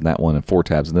 12 tabs in that one and 4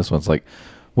 tabs in this one, it's like,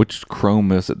 which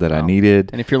Chrome is it that I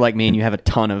needed? And if you're like me and you have a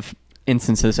ton of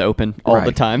instances open all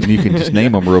the time, and you can just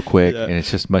name them real quick, and it's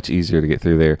just much easier to get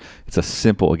through there. It's a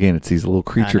simple, again, it's these little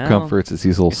creature comforts. It's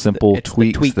these little simple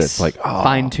tweaks that's like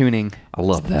fine tuning. I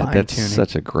love that. That's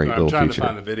such a great little feature. I'm trying to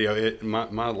find the video.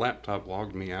 My laptop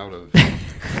logged me out of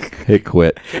it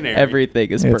quit. Canary.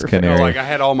 Everything is perfect. Like I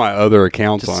had all my other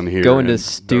accounts on here. Go into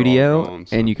Studio,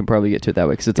 and you can probably get to it that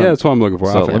way because it's that's what I'm looking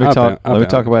for. So let me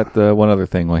talk about the one other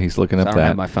thing while he's looking up I don't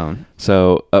have my phone.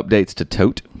 So updates to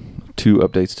Tote. 2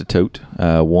 updates to Tote.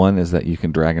 One is that you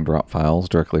can drag and drop files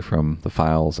directly from the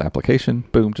Files application.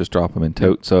 Boom, just drop them in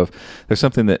Tote. So if there's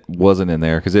something that wasn't in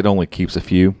there, because it only keeps a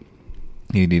few,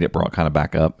 you need it brought kind of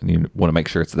back up, and you want to make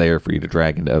sure it's there for you to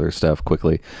drag into other stuff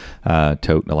quickly.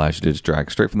 Tote allows you to just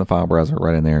drag straight from the file browser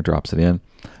right in there, drops it in.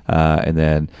 And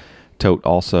then Tote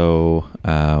also,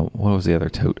 what was the other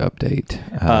Tote update?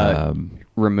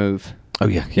 Remove. Oh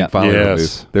yeah,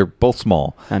 remove. They're both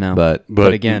small. I know,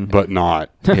 but again, but not.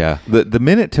 Yeah, the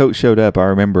minute Tote showed up, I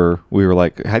remember we were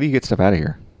like, "How do you get stuff out of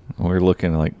here?" And we were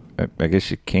looking like, "I guess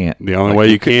you can't." The only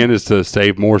way you can is to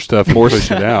save more stuff and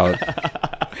push it out,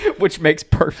 which makes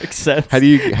perfect sense. How do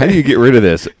you get rid of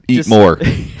this? Eat more.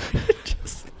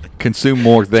 Consume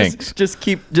more things. Just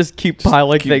keep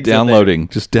piling things. Downloading.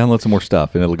 Just download some more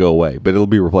stuff, and it'll go away. But it'll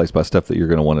be replaced by stuff that you're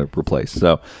going to want to replace.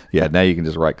 So yeah, now you can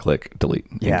just right click, delete,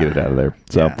 and get it out of there.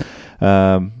 So,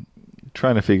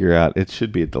 trying to figure out. It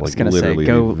should be at the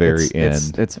the very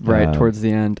end. It's right towards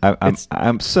the end. I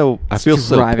feel so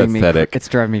pathetic. It's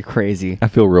driving me crazy. I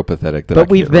feel real pathetic that.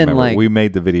 But we've been remember. We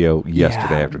made the video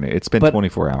yesterday afternoon. It's been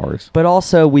 24 hours. But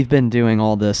also we've been doing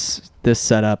all this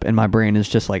setup, and my brain is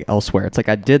just like elsewhere. It's like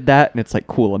I did that, and it's like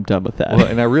cool. I'm done with that. Well,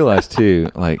 and I realized too.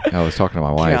 Like I was talking to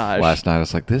my wife last night. I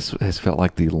was like, this has felt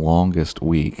like the longest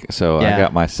week. So I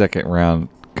got my second round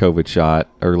COVID shot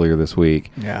earlier this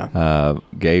week. Yeah.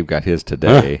 Gabe got his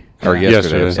today or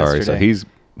yesterday. I'm sorry. Yesterday. So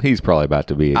he's probably about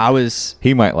to be.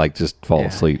 He might just fall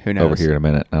asleep over here in a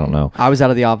minute. I don't know. I was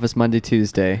out of the office Monday,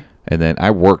 Tuesday. And then I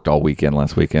worked all weekend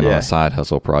last weekend on a side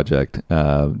hustle project,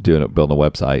 building a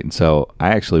website. And so I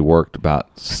actually worked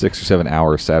about 6 or 7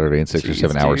 hours Saturday and 6 or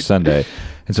 7 hours Sunday.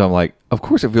 And so I'm like, of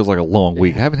course it feels like a long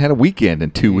week. I haven't had a weekend in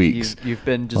 2 weeks. You've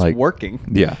been just working.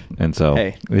 Yeah. And so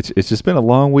it's just been a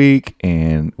long week,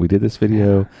 and we did this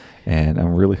video, and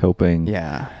I'm really hoping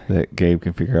that Gabe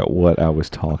can figure out what I was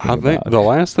talking about. I think the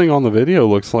last thing on the video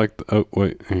looks like,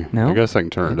 no? I guess I can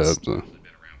turn it up. So.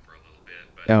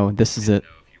 Oh, this is it.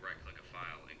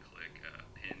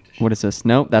 What is this?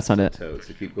 Nope, that's not it. So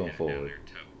keep going forward.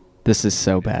 This is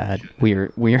so bad.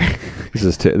 We're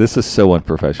This is so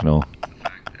unprofessional.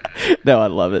 No, I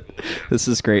love it. This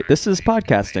is great. This is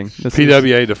podcasting.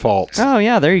 PWA defaults. Oh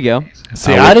yeah, there you go.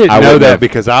 See, I didn't know that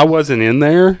because I wasn't in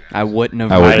there. I wouldn't have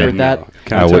remembered that.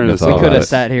 I wouldn't have thought. We could have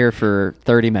sat here for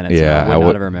 30 minutes. Yeah, I would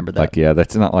not have remembered that.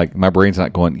 That's not like my brain's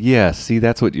not going. Yeah, see,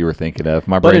 that's what you were thinking of.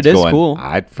 My brain's going. Cool.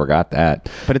 I forgot that.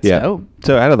 But it's dope.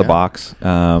 So out of the box,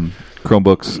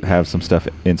 Chromebooks have some stuff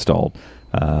installed.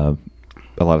 A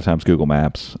lot of times Google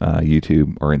Maps,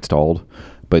 YouTube are installed,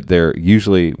 but they're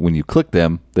usually, when you click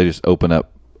them, they just open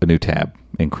up a new tab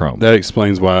in Chrome. That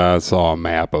explains why I saw a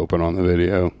map open on the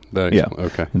video.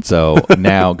 Okay. And so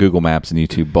now Google Maps and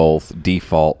YouTube both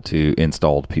default to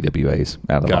installed PWAs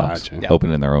out of the box,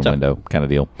 open in their own window kind of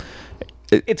deal.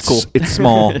 It's cool. It's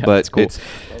small, but cool. It's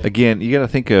again, you got to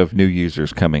think of new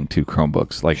users coming to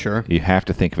Chromebooks. Like, you have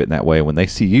to think of it in that way. When they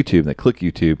see YouTube, they click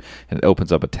YouTube, and it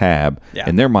opens up a tab. Yeah.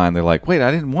 In their mind, they're like, "Wait,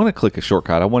 I didn't want to click a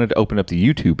shortcut. I wanted to open up the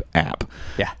YouTube app."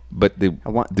 Yeah. But the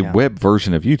web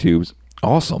version of YouTube's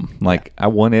awesome. Like, I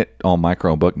want it on my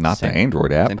Chromebook, not the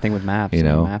Android app. Same thing with Maps. You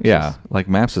know, like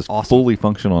Maps is fully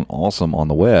functional and awesome on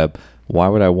the web. Why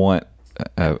would I want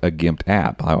a gimped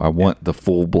app? I want the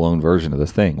full-blown version of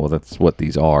this thing. Well, that's what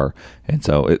these are, and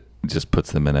so it just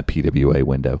puts them in a PWA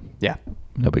window. Yeah,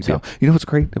 no big deal. You know what's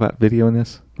great about video in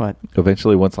this? What?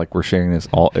 Eventually, once we're sharing this,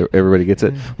 everybody gets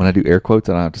it. When I do air quotes,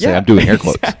 I don't have to say I'm doing air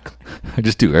quotes. I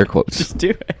just do air quotes. Just do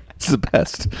it. It's the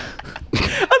best.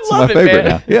 I love it, my favorite man.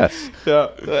 now. Yes.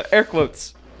 Air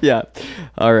quotes. Yeah.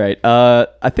 All right.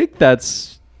 I think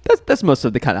that's That's most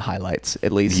of the kind of highlights,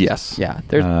 at least. Yes. Yeah.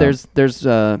 There's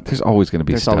always going to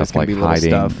be stuff like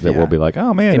hiding that we'll be like,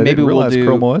 oh man, and maybe we'll do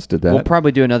Chrome OS did that. We'll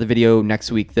probably do another video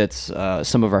next week that's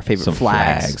some of our favorite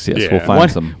flags. Yes, we'll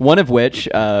find some. One of which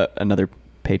another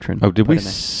patron. Oh, did we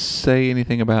say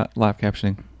anything about live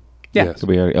captioning? Yeah. Yes.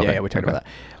 We talked about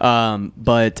that.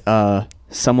 But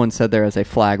someone said there is a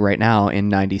flag right now in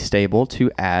 90 stable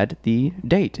to add the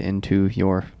date into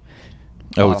your.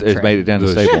 Oh, it's made it down to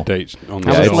stable. It's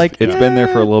been there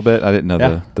for a little bit. I didn't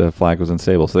know the flag was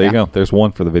unstable. So there you go. There's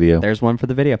one for the video.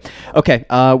 Okay,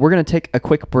 we're going to take a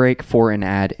quick break for an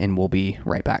ad, and we'll be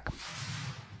right back.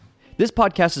 This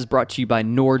podcast is brought to you by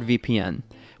NordVPN.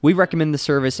 We recommend the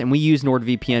service, and we use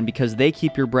NordVPN because they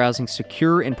keep your browsing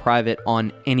secure and private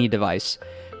on any device.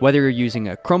 Whether you're using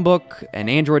a Chromebook, an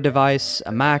Android device,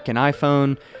 a Mac, an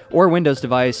iPhone, or a Windows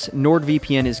device,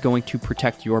 NordVPN is going to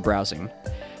protect your browsing.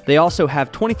 They also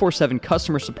have 24/7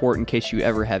 customer support in case you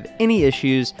ever have any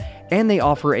issues, and they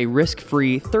offer a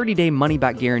risk-free 30-day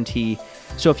money-back guarantee.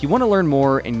 So if you want to learn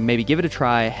more and maybe give it a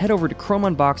try, head over to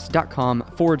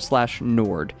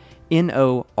chromeunboxed.com/Nord,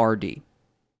 Nord.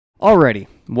 Alrighty,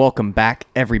 welcome back,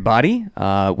 everybody.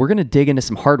 We're going to dig into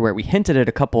some hardware. We hinted at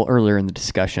a couple earlier in the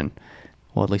discussion.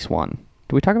 Well, at least one.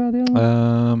 Did we talk about the other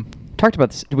one? Talked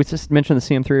about this. Did we just mention the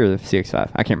CM3 or the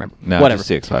CX5? I can't remember. No, whatever.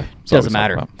 Just CX5. Doesn't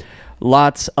matter.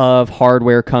 Lots of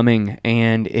hardware coming,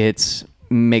 and it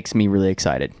makes me really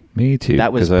excited. Me too.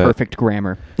 That was perfect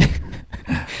grammar.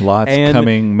 Lots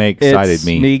coming excited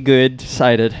me. Me good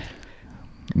excited.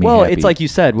 Well, happy. It's like you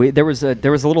said. There was a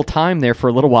little time there for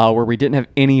a little while where we didn't have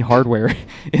any hardware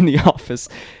in the office,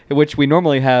 which we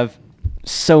normally have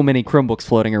so many Chromebooks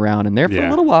floating around, and there for a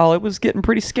little while it was getting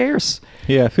pretty scarce.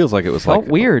 Yeah, it feels like it was felt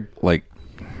weird, like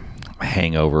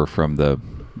hangover from the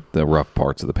rough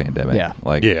parts of the pandemic. Yeah.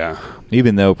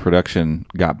 Even though production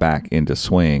got back into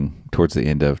swing towards the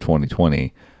end of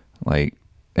 2020, like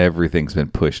everything's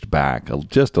been pushed back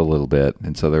just a little bit,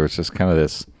 and so there was just kind of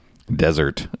this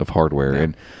desert of hardware.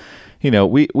 And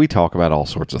we talk about all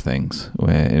sorts of things,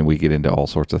 and we get into all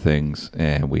sorts of things,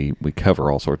 and we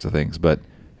cover all sorts of things, but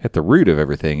at the root of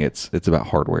everything, it's about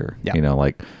hardware.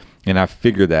 And I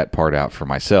figured that part out for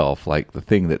myself. Like the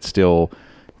thing that still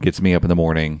gets me up in the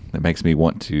morning, that makes me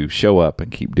want to show up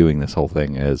and keep doing this whole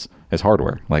thing as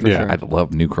hardware. I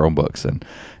love new Chromebooks and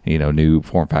new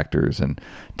form factors and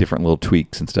different little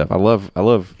tweaks and stuff. I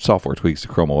love software tweaks to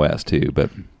Chrome OS too, but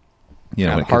when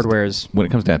it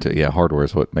comes down to it, hardware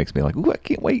is what makes me like, ooh, I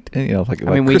can't wait. And,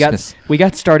 we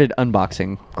got started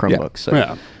unboxing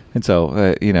Chromebooks. And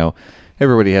so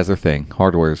everybody has their thing.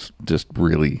 Hardware's just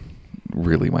really,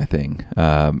 really my thing.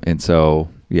 And so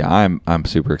I'm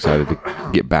super excited to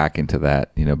get back into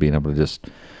that. Being able to just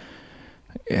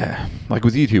like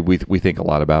with YouTube, we think a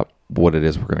lot about what it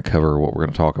is we're going to cover, what we're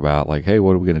going to talk about. Like, hey,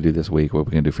 what are we going to do this week? What are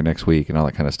we going to do for next week? And all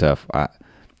that kind of stuff.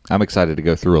 I'm excited to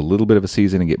go through a little bit of a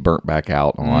season and get burnt back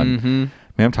out on.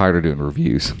 Man, I'm tired of doing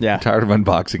reviews. Yeah, I'm tired of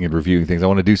unboxing and reviewing things. I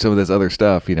want to do some of this other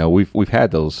stuff. We've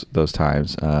had those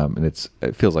times, and it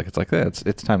feels like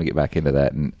it's time to get back into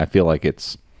that. And I feel like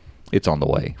it's on the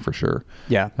way for sure.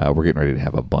 Yeah, we're getting ready to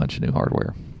have a bunch of new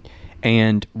hardware,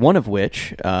 and one of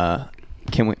which.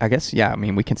 Can we? I guess. Yeah. I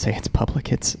mean, we can say it's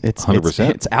public. It's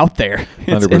 100%. It's out there.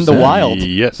 It's 100%. in the wild.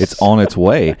 Yes. It's on its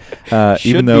way.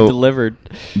 Should be delivered.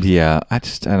 Yeah. I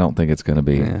don't think it's going to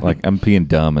be. Like I'm being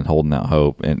dumb and holding out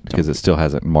hope, and because it still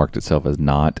hasn't marked itself as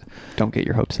not. Don't get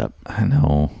your hopes up. I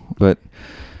know, but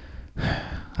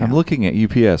I'm looking at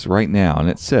UPS right now, and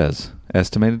it says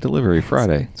estimated delivery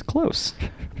Friday. It's close,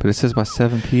 but it says by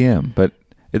 7 p.m. But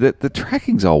the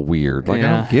tracking's all weird. Like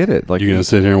I don't get it. Like you gonna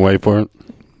sit here and wait for it?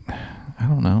 I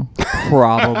don't know.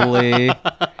 Probably.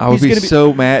 I would be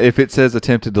so mad if it says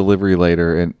attempted delivery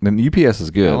later, and UPS is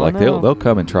good. Like they'll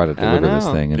come and try to deliver this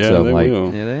thing, and so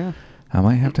they I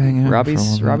might have to hang out.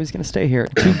 Robbie's going to stay here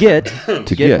to get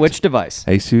which device?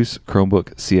 Asus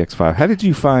Chromebook CX5. How did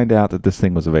you find out that this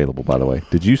thing was available? By the way,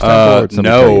 did you start?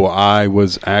 No, I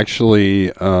was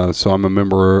actually. So I'm a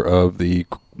member of the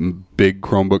big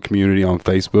Chromebook community on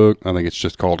Facebook. I think it's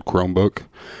just called Chromebook.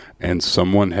 And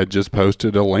someone had just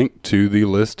posted a link to the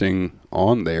listing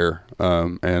on there,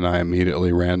 and I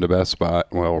immediately ran to Best Buy.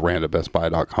 Well, ran to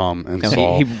BestBuy.com and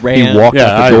saw. He ran. He walked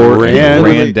out the door.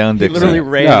 Ran down Dixon. He literally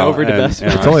ran over to Best Buy.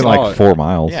 It's only like 4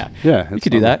 miles. Yeah. You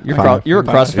could do that. You're a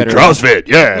CrossFitter. CrossFit,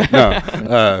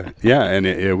 yeah. No, and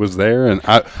it was there, and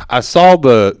I saw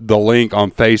the link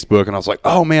on Facebook, and I was like,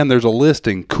 oh man, there's a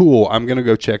listing. Cool. I'm gonna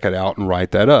go check it out and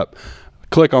write that up.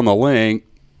 Click on the link.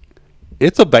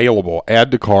 It's available.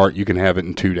 Add to cart. You can have it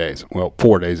in 2 days. Well,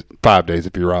 4 days, 5 days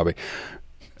if you're Robbie.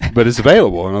 But it's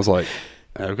available. And I was like,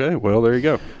 Okay, well, there you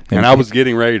go. And I was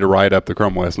getting ready to write up the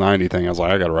Chrome OS 90 thing. I was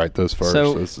like, I got to write this first.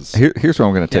 So here's where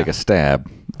I'm going to take a stab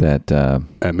that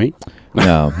at me.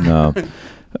 No.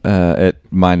 At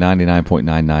my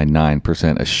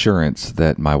 99.999% assurance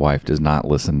that my wife does not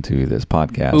listen to this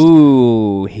podcast.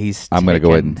 Ooh, I'm going to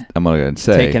go ahead and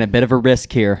say taking a bit of a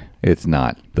risk here. It's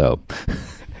not, though.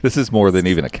 This is more than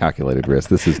even a calculated risk.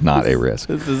 This is not a risk.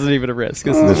 This isn't even a risk.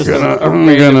 This is just I'm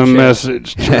gonna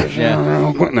message Trisha.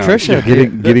 No, Trisha,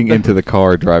 getting into the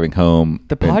car, driving home.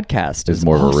 The podcast is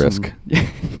more awesome. of a risk.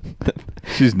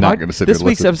 She's not going to sit there. This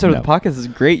week's episode of the podcast is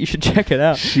great. You should check it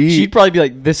out. She'd probably be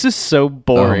like, "This is so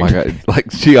boring." Oh my god!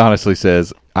 Like she honestly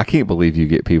says, "I can't believe you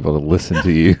get people to listen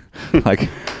to you." Like.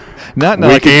 Not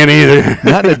can't either.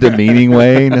 Not in a demeaning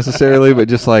way necessarily, but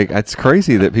just like it's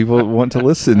crazy that people want to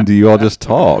listen to you all just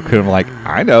talk. And I'm like,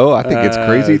 I know, I think it's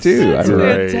crazy too. That's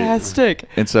fantastic.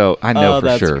 And so I know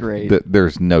for sure that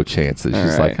there's no chance that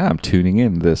she's like, I'm tuning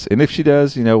in to this. And if she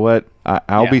does, you know what?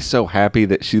 I'll be so happy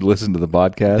that she listened to the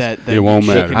podcast. That it won't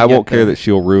matter. I won't care that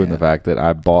she'll ruin the fact that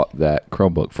I bought that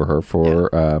Chromebook for her for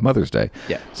Mother's Day.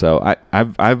 Yeah. So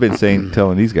I've been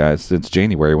telling these guys since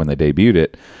January when they debuted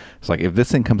it. It's like if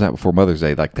this thing comes out before Mother's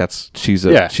Day, like she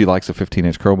likes a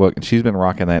 15-inch Chromebook, and she's been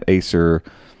rocking that Acer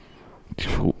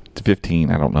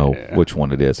 15. I don't know which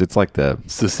one it is. It's like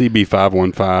it's the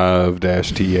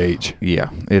CB515-TH. Yeah,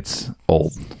 it's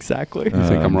old. Exactly. You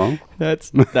think I'm wrong?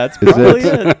 That's probably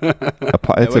it.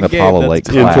 It's an Apollo Lake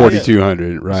class.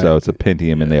 N4200, right? So it's a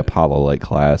Pentium in the Apollo Lake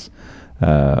class.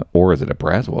 Or is it a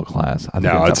Braswell class?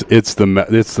 No, it's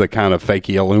the kind of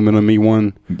fakey aluminum-y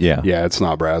one. Yeah, it's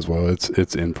not Braswell.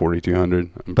 It's N4200.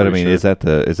 But I mean, is that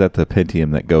the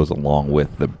Pentium that goes along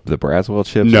with the Braswell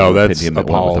chips? No, that's Pentium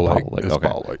Apollo Lake. Okay.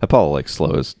 Apollo Lake. Apollo Lake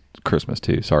slow as Christmas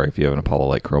too. Sorry if you have an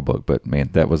Apollo Lake Chromebook, but man,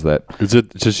 that was that.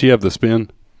 Does she have the spin?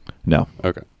 No.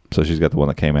 Okay. So she's got the one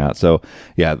that came out. So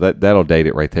yeah, that'll date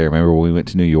it right there. Remember when we went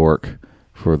to New York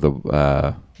for this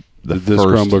first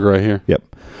Chromebook right here? Yep.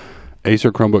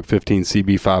 Acer Chromebook 15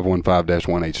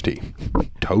 CB515-1HT.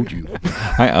 Told you.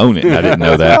 I own it. I didn't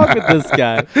know that. Look at this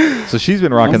guy. So she's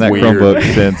been rocking that Chromebook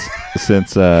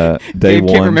since day Dave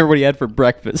one. Can't remember what he had for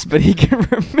breakfast, but he can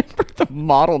remember the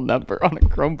model number on a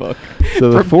Chromebook. So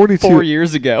the 4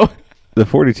 years ago. The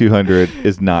 4200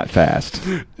 is not fast.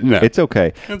 No. It's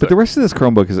okay. But the rest of this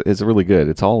Chromebook is really good.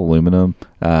 It's all aluminum.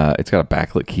 It's got a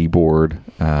backlit keyboard.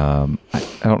 I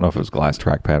don't know if it was glass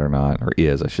trackpad or not, or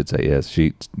I should say is.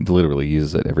 She literally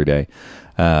uses it every day.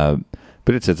 But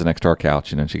it sits next to our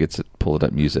couch, she gets to pull it up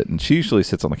and use it. And she usually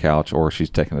sits on the couch, or she's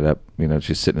taking it up,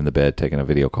 she's sitting in the bed taking a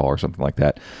video call or something like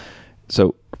that.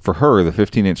 So for her, the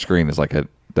 15-inch screen is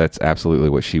that's absolutely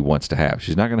what she wants to have.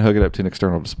 She's not going to hook it up to an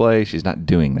external display. She's not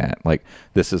doing that. Like,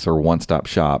 this is her one-stop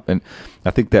shop. And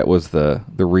I think that was the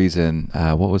reason.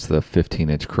 What was the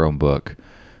 15-inch Chromebook?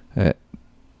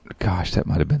 Gosh, that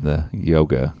might have been the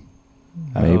Yoga.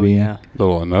 Maybe. Oh, yeah.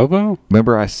 Little Lenovo?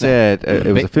 Remember I said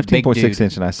it was a 15.6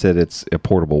 inch, and I said it's a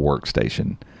portable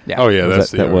workstation. Yeah. Oh, yeah.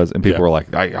 That was, and people were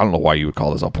like, I don't know why you would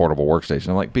call this a portable workstation.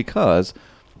 I'm like, because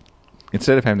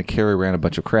instead of having to carry around a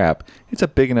bunch of crap, it's a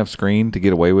big enough screen to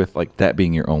get away with, like, that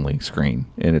being your only screen.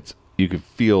 And you could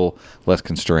feel less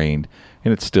constrained,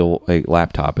 and it's still a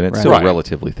laptop, and it's still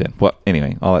relatively thin. Well,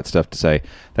 anyway, all that stuff to say,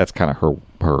 that's kind of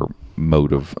her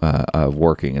mode of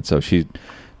working. And so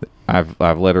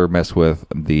I've let her mess with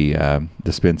the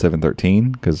Spin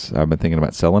 713 because I've been thinking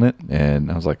about selling it, and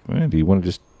I was like, do you want to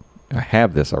just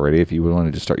have this already if you would want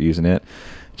to just start using it?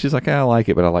 She's like, I like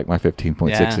it, but I like my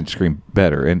 15.6 inch screen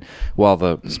better. And while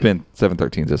the Spin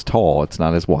 713 is tall, it's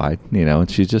not as wide,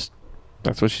 and she's just,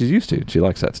 that's what she's used to. She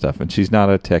likes that stuff. And she's not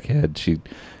a tech head. She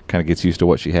kind of gets used to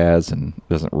what she has and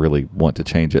doesn't really want to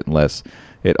change it unless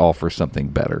it offers something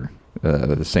better.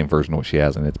 The same version of what she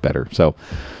has, and it's better. So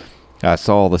I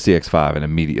saw the CX5 and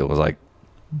immediately was like,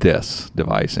 this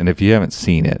device. And if you haven't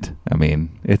seen it, I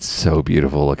mean, it's so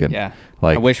beautiful looking. Yeah.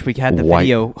 Like, I wish we had the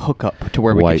video hookup to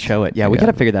where we could show it. Yeah, we got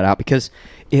to figure that out because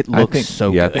it looks so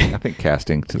good. I think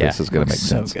casting to this is going to make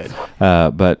sense. So good.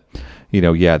 But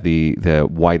the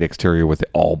white exterior with the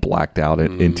all blacked out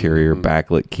interior,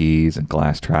 backlit keys and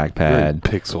glass trackpad. Very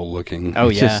pixel looking. Oh,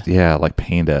 it's just, like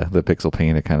Panda, the Pixel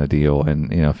Panda kind of deal.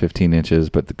 And, 15 inches,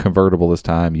 but the convertible this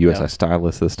time, USI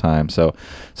stylus this time. So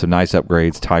nice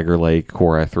upgrades, Tiger Lake,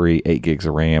 Core i3, 8 gigs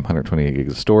of RAM, 128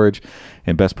 gigs of storage.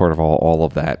 And best part of all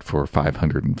of that for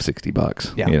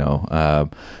 $560. Yeah.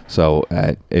 So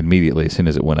immediately, as soon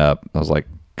as it went up, I was like,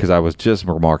 because I was just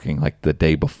remarking like the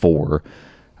day before,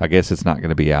 I guess it's not going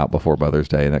to be out before Mother's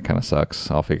Day, and that kind of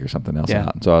sucks. I'll figure something else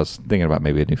out. So I was thinking about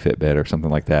maybe a new Fitbit or something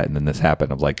like that, and then this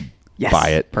happened. I was like, buy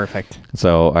it. Perfect.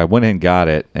 So I went and got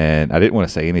it, and I didn't want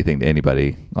to say anything to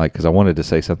anybody, like, because I wanted to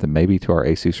say something maybe to our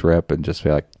Asus rep and just be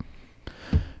like,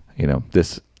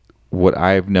 this, what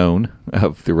I've known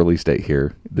of the release date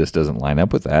here, this doesn't line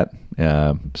up with that.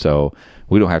 So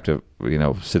we don't have to,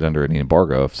 sit under any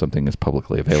embargo if something is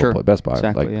publicly available at Best Buy.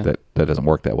 Exactly, that doesn't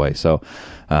work that way. So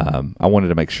I wanted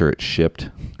to make sure it shipped,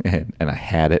 and I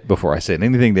had it before I said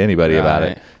anything to anybody about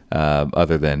it.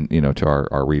 Other than, to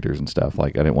our readers and stuff.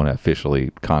 Like, I didn't want to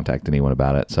officially contact anyone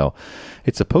about it. So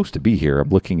it's supposed to be here. I'm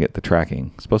looking at the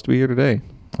tracking. It's supposed to be here today.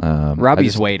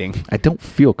 Robbie's waiting. I don't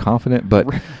feel confident, but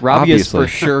Robbie is for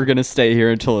sure going to stay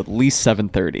here until at least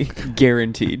 7:30,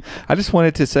 guaranteed. I just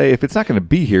wanted to say, if it's not going to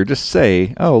be here, just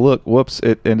say, "Oh, look, whoops!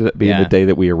 It ended up being the day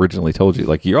that we originally told you."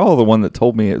 Like, you're all the one that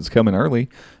told me it was coming early.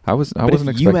 I wasn't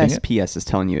expecting USPS is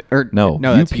telling you, or no,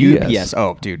 that's UPS.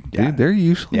 Oh, dude, yeah. Dude, they're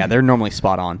usually they're normally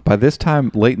spot on. By this time,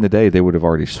 late in the day, they would have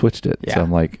already switched it. Yeah. So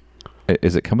I'm like,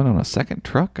 is it coming on a second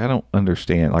truck? I don't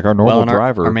understand. Like, our normal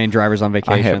driver, our main driver's on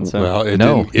vacation.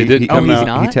 It didn't come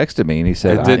out. He texted me and he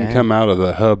said it didn't come out of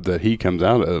the hub that he comes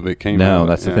out of. It came. No,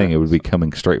 that's the thing. It would be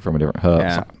coming straight from a different hub.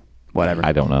 Yeah. Whatever.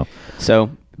 I don't know. So,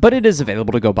 but it is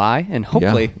available to go buy, and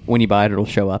hopefully, when you buy it, it'll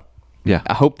show up. Yeah.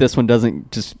 I hope this one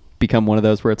doesn't just become one of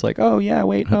those where it's like, oh yeah,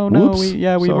 wait, oh no,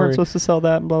 we weren't supposed to sell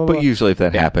that. And blah blah. But usually, if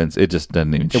that happens, it just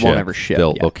doesn't even ship. It won't ever ship.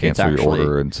 They'll cancel your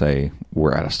order and say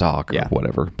we're out of stock or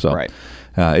whatever. So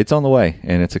it's on the way,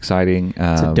 and it's exciting.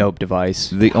 It's a dope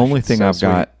device. The only thing I've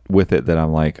got with it that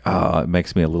I'm like, it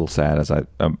makes me a little sad is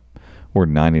we're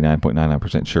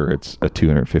 99.99% sure it's a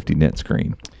 250 nit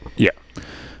screen. Yeah.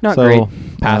 Not great.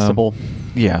 Passable.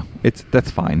 Yeah,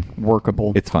 that's fine.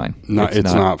 Workable. It's fine.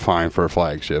 It's not fine for a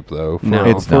flagship though.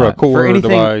 It's for a core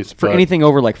device. For anything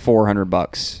over like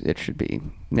 $400, it should be.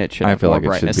 It should. I feel like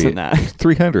it should be that.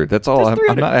 300. That's all.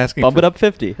 I'm not asking. Bump it up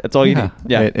 50. That's all you need.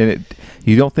 Yeah. And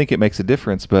you don't think it makes a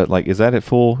difference, but like, is that at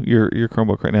full? Your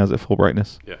Chromebook right now is at full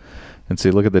brightness? Yeah. And see,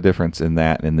 look at the difference in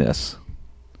that and this.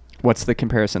 What's the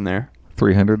comparison there?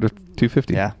 300 to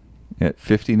 250. Yeah. At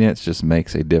 50 nits just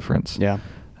makes a difference. Yeah.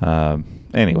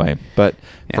 Anyway, but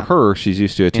for her, she's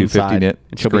used to a 250 nit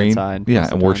screen. Inside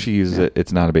and where she uses it,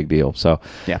 it's not a big deal. So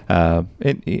you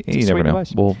never know.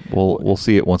 Device. We'll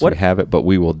see it once we have it, but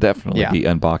we will definitely be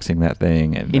unboxing that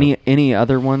thing. And any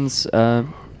other ones?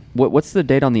 What's the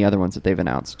date on the other ones that they've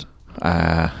announced?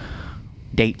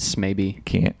 Dates maybe.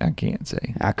 I can't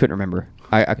say. I couldn't remember.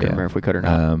 I couldn't remember if we could or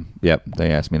not. Yep. They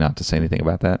asked me not to say anything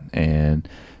about that, and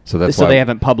so that's why they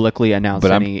haven't publicly announced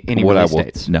any release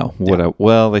dates. No.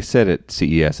 They said at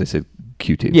CES. They said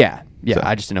Q2. Yeah. So.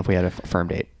 I just didn't know if we had a firm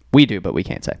date. We do, but we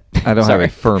can't say. I don't have a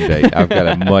firm date. I've got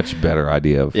a much better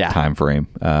idea of time frame.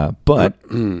 But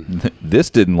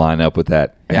this didn't line up with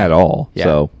that at all. Yeah.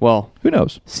 So who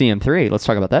knows? CM3. Let's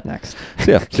talk about that next.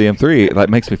 Yeah, CM3.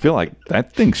 That makes me feel like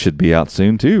that thing should be out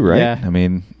soon too, right? Yeah. I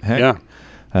mean, heck. Yeah.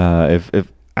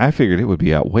 If I figured it would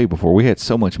be out way before. We had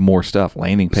so much more stuff,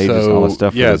 landing pages, and all that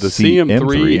stuff. Yeah, the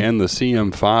CM3 and the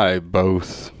CM5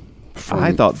 both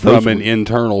from an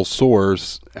internal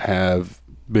source have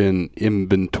been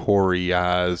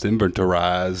inventorized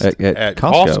at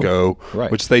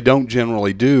Costco, which they don't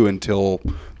generally do until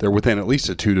they're within at least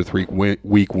a 2 to 3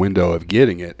 week window of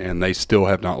getting it, and they still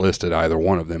have not listed either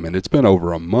one of them. And it's been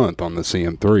over a month on the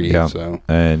CM3. Yeah. So.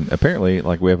 And apparently,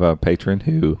 like, we have a patron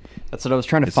who... That's what I was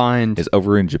trying to find. Is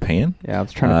over in Japan. Yeah, I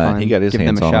was trying to find. He got his give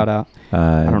hands them a on shout out.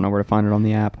 I don't know where to find it on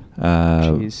the app.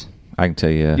 Jeez. I can tell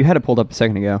you. You had it pulled up a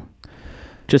second ago.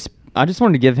 I just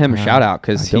wanted to give him a shout out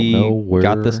because he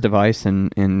got this device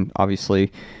and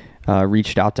obviously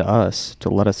reached out to us to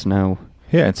let us know.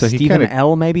 Yeah, and so Stephen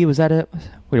L. Maybe was that it?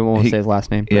 We don't want to say his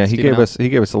last name. Yeah, he gave us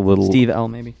a little. Steve L.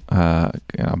 Maybe.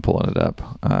 I'm pulling it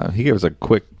up. He gave us a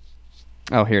quick.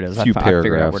 Oh, here it is. I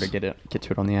figured out where to get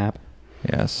to it on the app.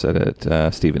 Yeah, said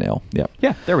it. Stephen L. Yep.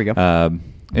 Yeah, there we go.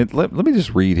 And let me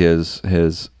just read his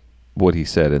what he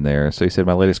said in there. So he said,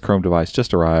 my latest Chrome device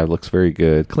just arrived. Looks very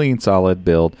good. Clean, solid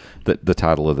build. The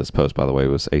title of this post, by the way,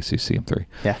 was Asus CM3.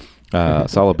 Yeah.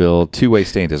 Solid build. Two-way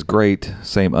stand is great.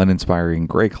 Same uninspiring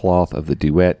gray cloth of the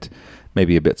Duet.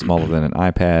 Maybe a bit smaller than an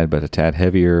iPad, but a tad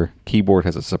heavier. Keyboard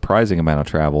has a surprising amount of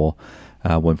travel.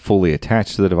 When fully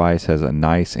attached to the device, has a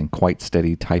nice and quite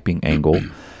steady typing angle.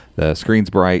 The screen's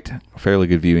bright, fairly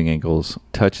good viewing angles.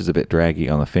 Touch is a bit draggy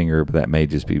on the finger, but that may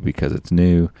just be because it's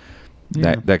new.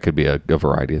 Yeah. That could be a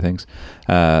variety of things.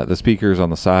 The speakers on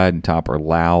the side and top are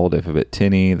loud, if a bit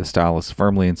tinny. The stylus is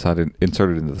firmly inserted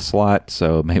into the slot,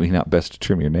 so maybe not best to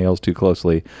trim your nails too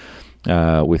closely.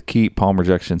 With keep, palm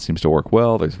rejection seems to work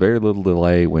well. There's very little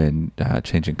delay when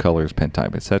changing colors, pen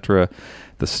type, etc.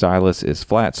 The stylus is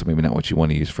flat, so maybe not what you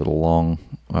want to use for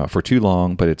for too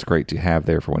long, but it's great to have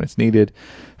there for when it's needed.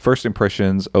 First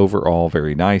impressions, overall,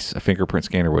 very nice. A fingerprint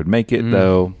scanner would make it,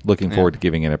 though. Looking forward to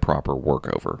giving it a proper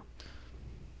workover.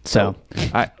 So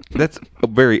that's a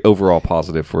very overall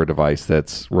positive for a device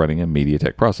that's running a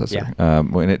MediaTek processor.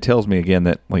 And it tells me again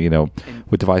that,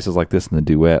 with devices like this and the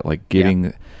Duet, getting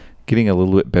a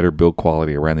little bit better build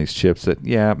quality around these chips that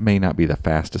may not be the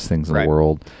fastest things in the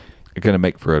world, are going to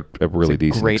make for a really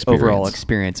decent great experience. Overall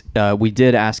experience. We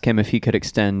did ask him if he could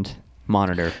extend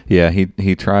monitor. Yeah,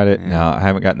 he tried it. Now I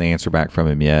haven't gotten the answer back from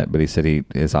him yet, but he said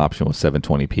his option was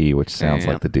 720p, which sounds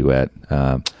like the Duet.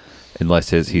 Unless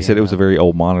he said it was a very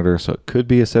old monitor, so it could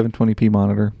be a 720p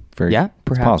monitor. Perhaps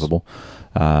possible.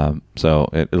 So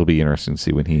it'll be interesting to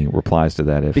see when he replies to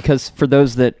that. Because for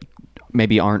those that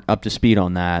maybe aren't up to speed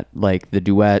on that, like the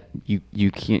Duet,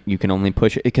 you can only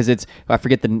push it because it's, I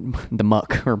forget the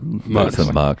muck or mux.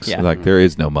 The mux. Like there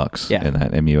is no mux in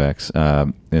that MUX,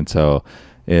 and so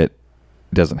it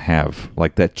doesn't have,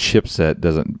 like, that chipset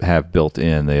doesn't have built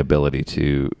in the ability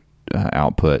to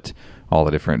output all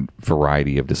the different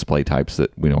variety of display types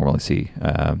that we normally see.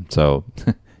 So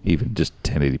even just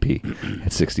 1080p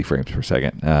at 60 frames per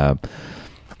second.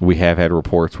 We have had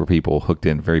reports where people hooked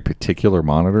in very particular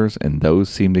monitors, and those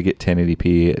seem to get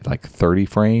 1080p at like 30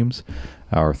 frames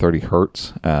or 30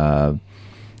 hertz. And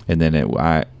then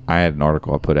I had an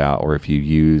article I put out where if you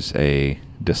use a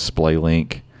display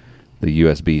link, the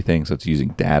USB thing, so it's using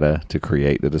data to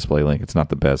create the display link. It's not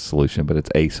the best solution, but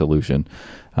it's a solution.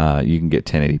 You can get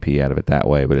 1080p out of it that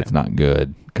way, but it's not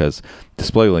good because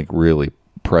display link really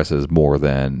presses more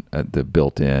than the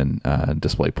built-in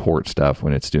display port stuff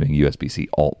when it's doing USB-C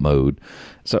alt mode.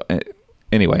 So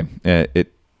anyway,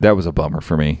 that was a bummer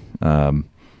for me,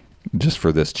 just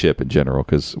for this chip in general,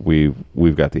 because we've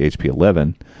got the HP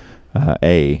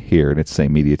 11A here, and it's the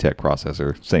same MediaTek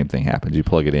processor. Same thing happens. You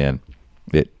plug it in,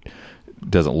 it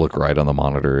doesn't look right on the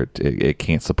monitor. It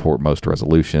can't support most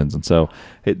resolutions, and so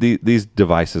these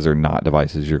devices are not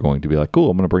devices you're going to be like,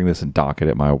 cool, I'm going to bring this and dock it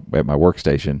at my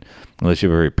workstation, unless you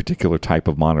have a very particular type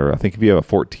of monitor. I think if you have a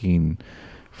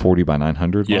 1440 by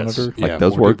 900 monitor, like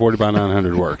those 1440 by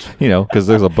 900 works. Because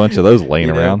there's a bunch of those laying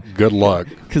around. Good luck.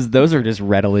 Because those are just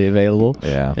readily available.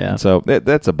 Yeah. So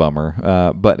that's a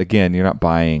bummer. But again, you're not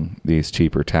buying these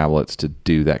cheaper tablets to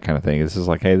do that kind of thing. This is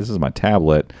like, hey, this is my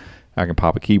tablet. I can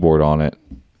pop a keyboard on it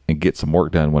and get some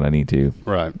work done when I need to.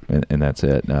 Right. And that's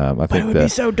it. I think it would be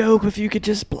so dope if you could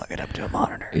just plug it up to a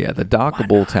monitor. Yeah, the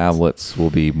dockable tablets will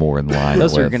be more in line.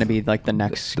 Those are going to be like the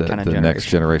next kind of generation. The next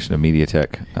generation of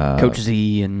MediaTek. Coach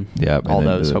Z and all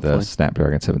those, hopefully. The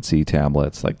Snapdragon 7C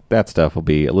tablets. Like that stuff will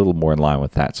be a little more in line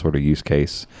with that sort of use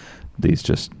case. These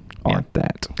just aren't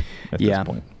that at this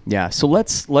point. Yeah, so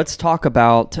let's talk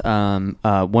about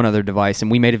one other device, and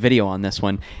we made a video on this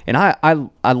one, and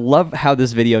I love how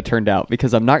this video turned out,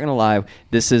 because I'm not gonna lie,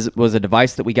 this was a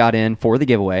device that we got in for the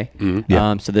giveaway.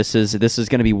 So this is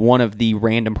going to be one of the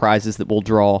random prizes that we'll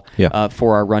draw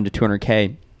for our run to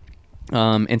 200K.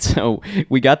 And so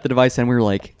we got the device, and we were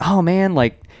like, oh man,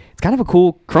 like, it's kind of a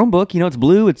cool Chromebook. It's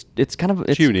blue. It's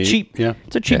cheap. Yeah,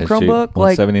 it's a cheap Chromebook. Cheap.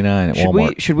 Like $179 at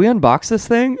Walmart. Should we unbox this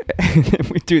thing?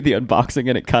 We do the unboxing,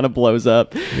 and it kind of blows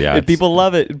up. Yeah, and people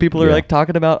love it. People are like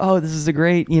talking about, oh, this is a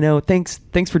great.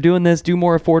 Thanks for doing this. Do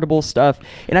more affordable stuff.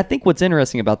 And I think what's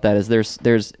interesting about that is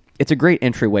it's a great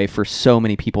entryway for so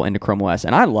many people into Chrome OS,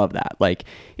 and I love that. Like,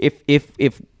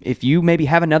 if you maybe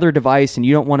have another device and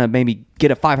you don't want to maybe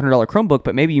get a $500 Chromebook,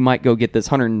 but maybe you might go get this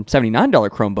 $179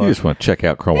 Chromebook. You just want to check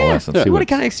out Chrome OS and see what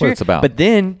it's about. But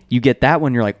then you get that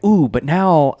one, you're like, ooh, but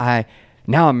now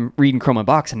I'm reading Chrome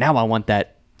Unbox, and now I want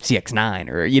that CX9,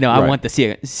 or I want the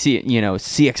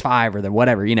CX5 or the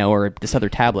whatever, or this other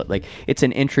tablet. Like, it's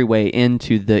an entryway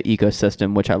into the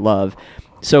ecosystem, which I love.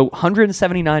 So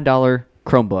 $179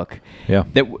 Chromebook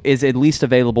that is at least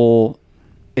available.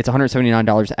 It's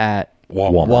 $179 at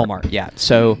Walmart. Yeah.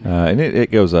 So and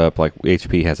it goes up, like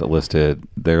HP has it listed.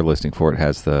 Their listing for it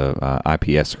has the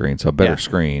IPS screen, so a better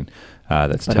screen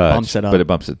that's touch, but it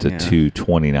bumps it to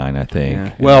 $229, I think.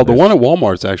 Yeah. Well, the one at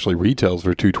Walmart's actually retails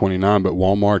for $229, but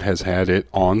Walmart has had it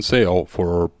on sale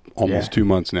for almost 2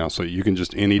 months now, so you can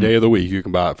just any day of the week you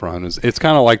can buy it for $100. It's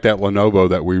kind of like that Lenovo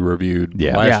that we reviewed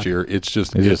last year. It's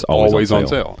just always on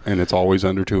sale, and it's always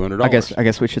under $200. I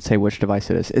guess we should say which device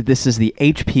it is. This is the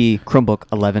HP Chromebook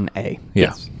 11A.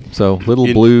 Yes. So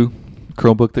little blue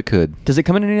Chromebook that could. Does it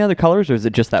come in any other colors, or is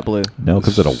it just that blue? No,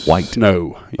 because it's a white.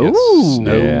 Snow. Yes. Ooh.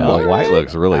 Snow. Yeah, the white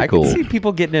looks really cool. I can see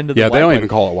people getting into the white. Yeah, they don't even one.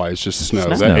 call it white. It's just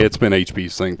snow. Snow. It's been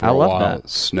HP's thing for a while. That.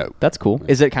 Snow. That's cool.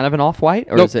 Is it kind of an off-white?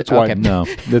 Or nope, is it it's white. Okay. No,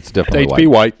 it's definitely HP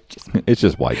white. It's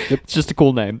just white. It's just a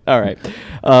cool name. All right.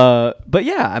 But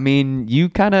yeah, I mean, you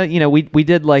kind of, we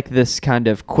did like this kind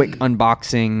of quick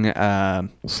unboxing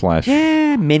slash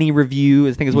mini review,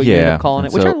 I think is what you ended up calling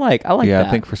it, which I like. I like that. Yeah,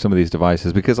 I think for some of these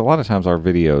devices, because a lot of times our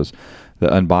videos, the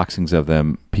unboxings of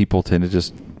them, people tend to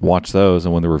just watch those,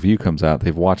 and when the review comes out,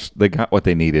 they got what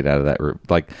they needed out of that.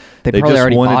 Like they probably just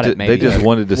already wanted bought to, it. Maybe they just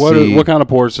wanted to see what kind of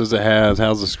ports does it have.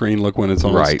 How's the screen look when it's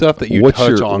on? Right. Stuff that you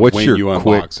touch on when you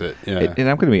unbox it. Yeah. And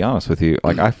I'm going to be honest with you.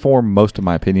 Like I form most of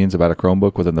my opinions about a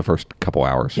Chromebook within the first couple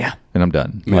hours. Yeah, and I'm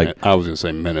done. Like I was going to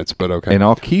say minutes, but okay. And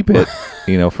I'll keep it.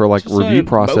 For like review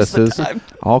processes,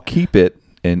 I'll keep it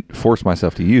and force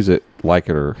myself to use it, like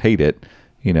it or hate it.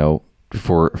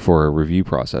 For a review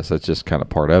process. That's just kind of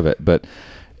part of it. But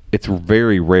it's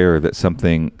very rare that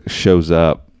something shows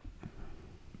up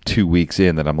 2 weeks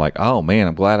in that I'm like, oh man,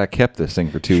 I'm glad I kept this thing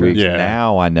for 2 weeks. Yeah.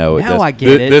 Now I know it. Now I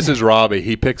get it. This is Robbie.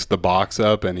 He picks the box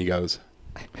up and he goes,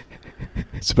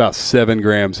 it's about 7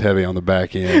 grams heavy on the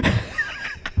back end.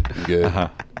 Good. Yeah,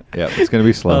 it's going to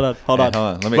be slow. Hold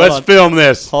on. Let's film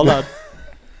this. Hold on.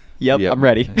 Yep, I'm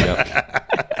ready.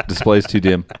 Yep. Display's too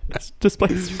dim.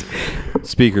 Displays.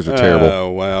 Speakers are terrible.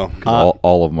 Oh, wow.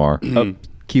 All of them are.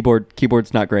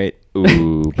 Keyboard's not great.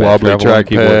 Ooh, wobbly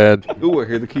trackpad. Ooh, I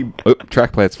hear the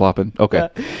trackpad's flopping. Okay,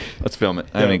 let's film it.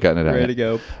 I haven't gotten it out Ready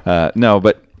yet. to go. No,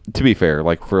 but to be fair,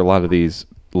 like for a lot of these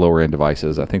lower end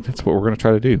devices, I think that's what we're going to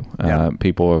try to do.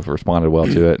 People have responded well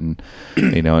to it, and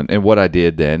and what I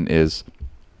did then is,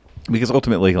 because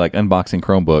ultimately, like unboxing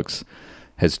Chromebooks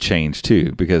has changed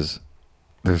too, because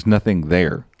there's nothing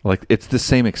there. Like it's the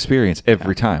same experience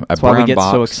every time. That's why we get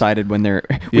so excited when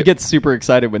we get super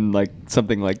excited when like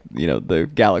something like the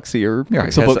Galaxy or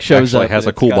Pixelbook shows up. Has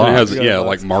a cool box. It has,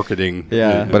 like marketing.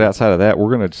 Yeah. But outside of that, we're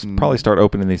gonna just probably start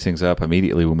opening these things up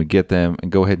immediately when we get them,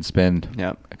 and go ahead and spend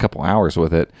a couple hours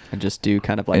with it, and just do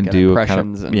kind of like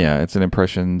impressions. It's an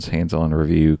impressions, hands-on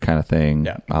review kind of thing.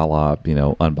 A la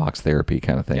unbox therapy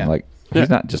kind of thing. Yeah. Like he's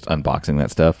not just unboxing that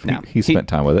stuff. No. He spent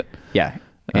time with it. Yeah.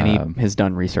 And he has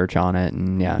done research on it,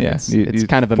 and it's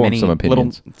kind of a mini little.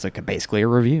 It's like basically a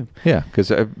review. Yeah, because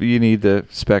you need the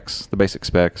specs, the basic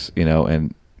specs,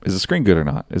 and is the screen good or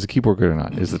not? Is the keyboard good or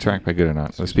not? Is the trackpad good or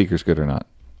not? Are the speakers good or not?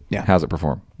 Yeah. How's it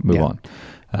perform? Move on.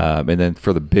 And then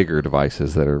for the bigger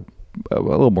devices that are a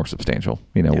little more substantial,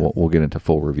 we'll get into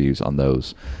full reviews on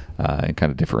those and kind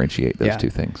of differentiate those two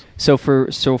things. So for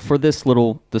this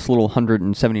little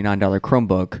 $179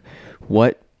 Chromebook,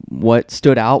 what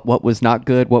stood out? What was not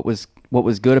good? What was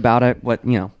good about it?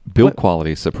 Build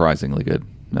quality is surprisingly good.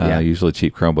 Usually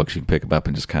cheap Chromebooks, you can pick them up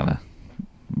and just kind of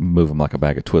move them like a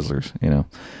bag of Twizzlers, And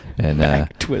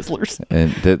Twizzlers.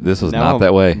 And this was not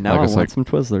that way. Now I want some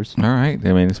Twizzlers. All right.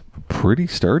 I mean, it's pretty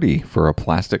sturdy for a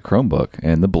plastic Chromebook,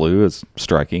 and the blue is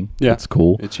striking. Yeah, it's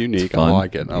cool. It's unique. It's fun. I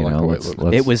like it. I like the way it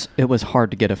looks. It was hard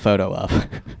to get a photo of.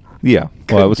 Yeah,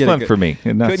 well, it was fun for me.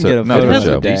 Couldn't get a photo. It has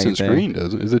a decent screen,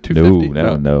 doesn't it? Is it 250?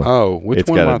 No. Oh, which one? It's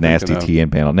got a nasty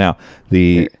TN panel. Now,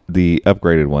 the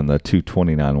upgraded one, the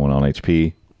 229 one on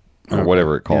HP, or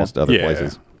whatever it calls to other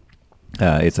places,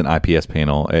 it's an IPS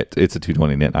panel. It's a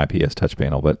 220 nit IPS touch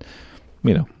panel, but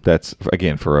that's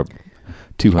again for a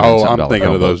 $200. Oh, I'm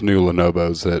thinking of those new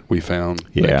Lenovo's that we found.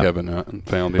 That Kevin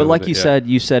found. But like you said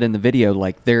in the video,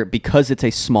 like because it's a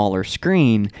smaller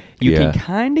screen, you can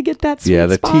kind of get that sweet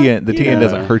the spot. TN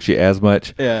doesn't hurt you as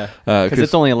much. Yeah, because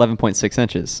it's only 11.6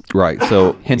 inches. Right.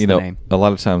 So hence the name. A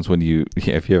lot of times when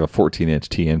if you have a 14-inch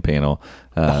TN panel,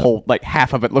 the whole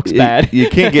half of it looks bad. You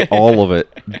can't get all of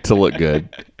it to look good.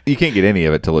 You can't get any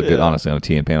of it to look good. Honestly, on a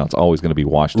TN panel, it's always going to be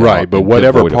washed out. Right, but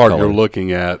whatever part you're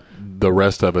looking at, the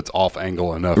rest of it's off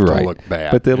angle enough to look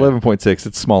bad. But the 11.6,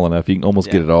 it's small enough. You can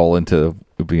almost get it all into,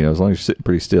 as long as you're sitting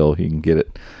pretty still, you can get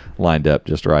it lined up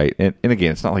just right. And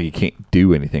again, it's not like you can't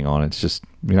do anything on it. It's just,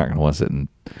 you're not going to want to sit and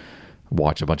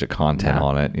watch a bunch of content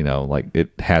on it. It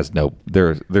has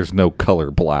there's no color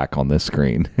black on this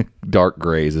screen. Dark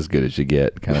gray is as good as you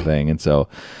get kind of thing. And so,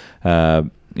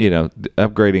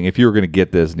 upgrading, if you were going to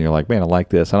get this and you're like, man, I like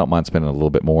this, I don't mind spending a little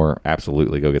bit more,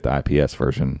 absolutely go get the IPS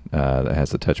version that has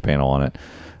the touch panel on it.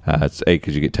 It's A,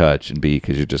 because you get touch, and B,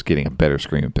 because you're just getting a better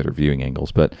screen with better viewing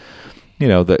angles. But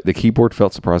the keyboard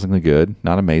felt surprisingly good.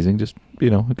 Not amazing, just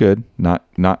good,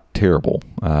 not terrible.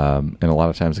 And a lot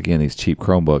of times, again, these cheap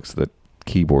Chromebooks that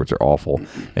keyboards are awful,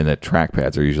 and the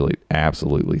trackpads are usually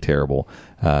absolutely terrible.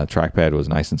 Trackpad was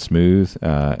nice and smooth.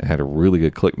 It had a really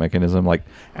good click mechanism. Like,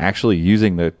 actually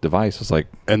using the device was like,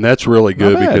 and that's really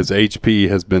good because HP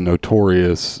has been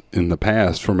notorious in the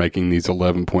past for making these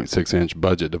 11.6-inch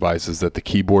budget devices that the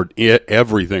keyboard,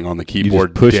 everything on the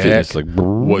keyboard deck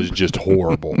was just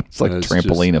horrible. It's like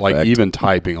trampoline effect. Like, even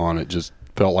typing on it just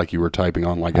felt like you were typing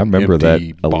on like an empty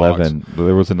that 11 box.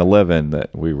 There was an 11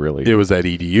 that we really, it was that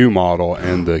EDU model,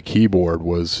 and the keyboard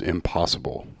was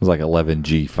impossible. It was like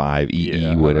 11G5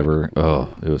 EE whatever.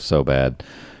 Oh, it was so bad,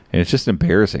 and it's just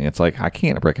embarrassing. It's like, I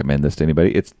can't recommend this to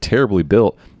anybody. It's terribly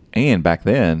built, and back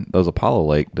then those Apollo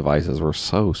Lake devices were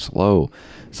so slow.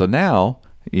 So now,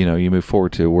 you know, you move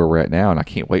forward to where we're at now, and I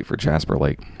can't wait for Jasper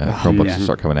Lake Chromebooks to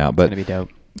start coming out. But it's gonna be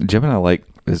dope. Gemini Lake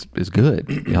is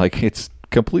good. Like, it's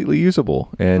completely usable,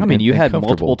 and I mean, you had comfortable.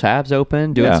 multiple tabs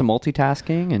open, doing some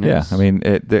multitasking, and I mean,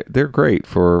 they're great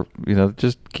for, you know,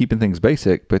 just keeping things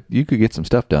basic, but you could get some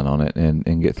stuff done on it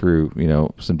and get through, you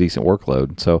know, some decent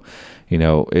workload. So, you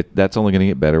know, that's only going to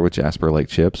get better with Jasper Lake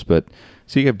chips, but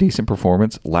so you have decent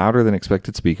performance, louder than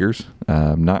expected speakers,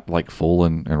 not like full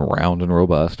and round and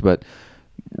robust, but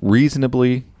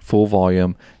reasonably full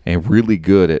volume and really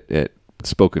good at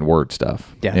spoken word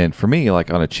stuff. Yeah. And for me,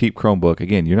 like on a cheap Chromebook,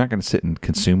 again, you're not going to sit and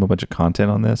consume a bunch of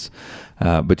content on this,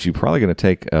 but you're probably going to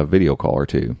take a video call or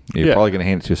two. You're probably going to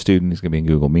hand it to a student. He's going to be in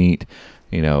Google Meet,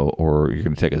 you know, or you're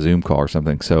going to take a Zoom call or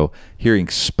something. So hearing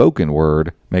spoken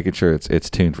word, making sure it's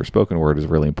tuned for spoken word is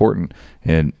really important.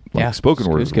 And like, spoken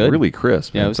word is really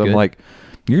crisp. Yeah, so I'm like,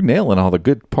 you're nailing all the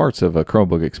good parts of a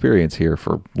Chromebook experience here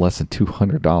for less than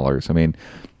 $200. I mean,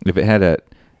 if it had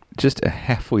just a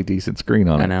halfway decent screen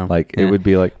on it, like it would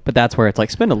be like, but that's where it's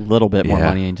like, spend a little bit more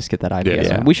money and just get that IPS.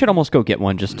 Yeah. We should almost go get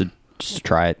one just to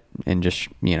try it, and just,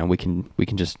 you know, we can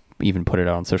just even put it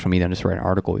out on social media and just write an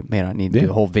article. We may not need to do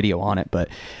a whole video on it, but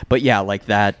yeah, like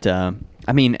that.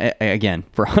 I mean, again,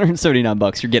 for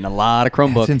 $179, you're getting a lot of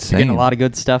Chromebooks. You're getting a lot of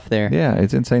good stuff there. Yeah,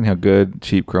 it's insane how good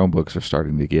cheap Chromebooks are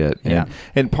starting to get.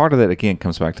 And part of that, again,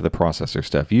 comes back to the processor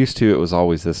stuff. Used to, it was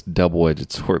always this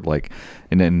double-edged sword, like,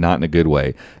 and then not in a good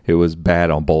way. It was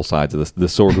bad on both sides of this. The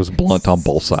sword was blunt on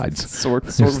both sides. Sword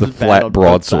it was the flat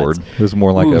broadsword. It was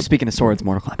more like speaking of swords,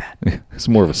 Mortal Kombat. It's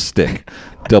more of a stick.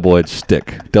 Double-edged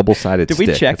stick. Double-sided stick. Did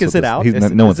we check? Is it out?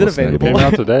 No one's it listening available? It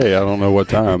came out today. I don't know what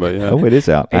time, but yeah. Oh, it is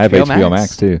out. I have HBO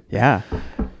Max too. Yeah.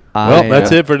 Well,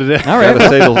 that's it for today. All right.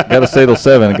 Got to stay till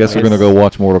 7. I guess we're going to go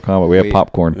watch Mortal Kombat. We have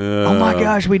popcorn. Oh my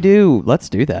gosh, we do. Let's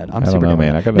do that. I don't know,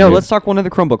 man. Let's talk one other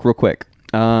Chromebook real quick.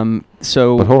 But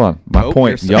hold on. My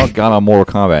point, y'all got on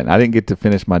Mortal Kombat, and I didn't get to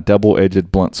finish my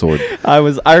double-edged blunt sword. I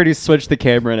already switched the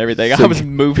camera and everything. I was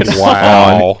moving on.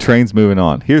 Wow. Train's moving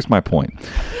on. Here's my point.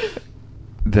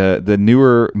 The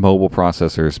newer mobile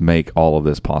processors make all of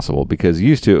this possible, because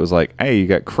used to it was like, hey, you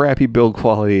got crappy build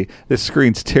quality, this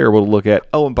screen's terrible to look at,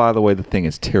 oh, and by the way, the thing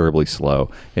is terribly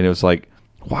slow. And it was like,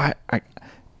 why?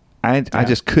 I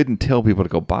just couldn't tell people to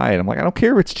go buy it. I'm like, I don't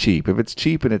care if it's cheap. If it's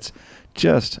cheap and it's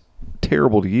just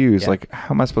terrible to use, like,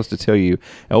 how am I supposed to tell you,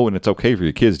 oh, and it's okay for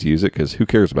your kids to use it, because who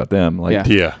cares about them? Like,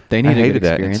 they need a good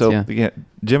experience. And so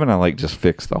Jim and I like just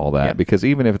fixed all that, because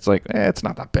even if it's like, it's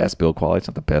not the best build quality, it's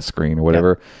not the best screen or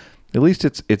whatever, at least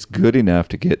it's good enough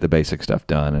to get the basic stuff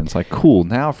done. And it's like, cool,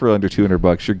 now for under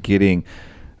 $200 you're getting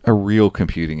a real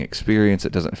computing experience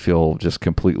that doesn't feel just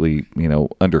completely, you know,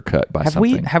 undercut by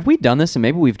something. Have we done this? And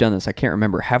maybe we've done this, I can't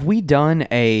remember. Have we done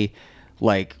a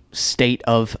like state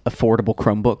of affordable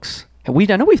Chromebooks? Have we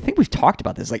done? I think we've talked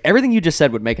about this. Like, everything you just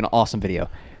said would make an awesome video.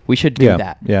 We should do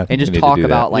that. Yeah, and just talk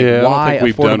about like why I don't think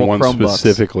we've affordable done one Chromebooks.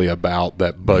 specifically about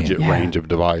that budget range of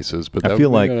devices. But that I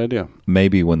feel would like be a good idea.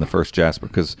 Maybe when the first Jasper,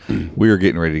 because we were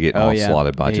getting ready to get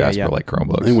slotted by Jasper Lake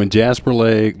Chromebooks. And when Jasper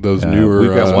Lake, those newer,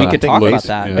 we could talk about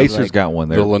that. Acer's got one.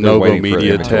 The Lenovo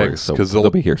MediaTeks, because they'll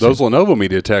be here. Those Lenovo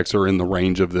MediaTeks are in the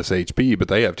range of this HP, but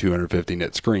they have 250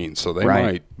 nit screens, so they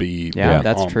might be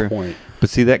that's on true. point. But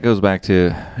see, that goes back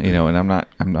to, you know, and I'm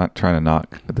not trying to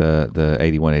knock the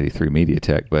 8183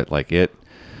 MediaTek, but like it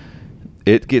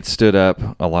gets stood up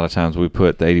a lot of times. We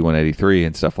put the 8183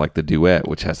 and stuff like the Duet,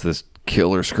 which has this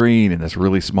killer screen and this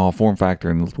really small form factor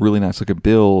and really nice looking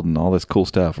build and all this cool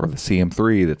stuff, or the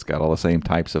CM3 that's got all the same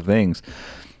types of things.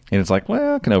 And it's like,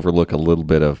 well, I can overlook a little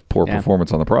bit of poor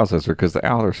performance on the processor because the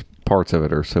outer parts of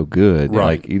it are so good.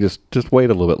 Right. Like, you just wait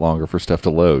a little bit longer for stuff to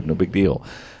load. No big deal.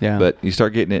 Yeah. But you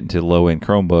start getting it into low-end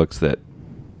Chromebooks that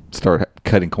start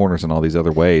cutting corners in all these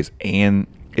other ways, and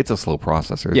it's a slow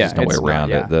processor. There's just no way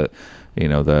around it.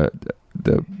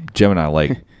 Gemini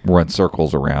Lake runs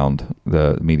circles around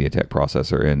the MediaTek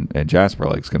processor, and Jasper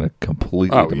Lake's going to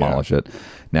completely demolish it.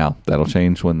 Now, that'll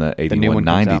change when the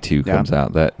 8192 comes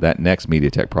out. That next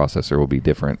MediaTek processor will be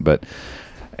different, but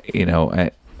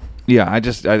I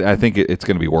think it's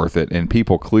going to be worth it, and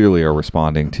people clearly are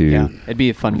responding to it'd be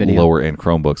a fun video. Lower end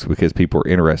Chromebooks because people are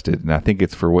interested, and I think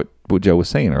it's for what Joe was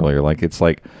saying earlier. Like, it's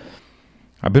like,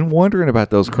 I've been wondering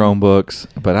about those Chromebooks,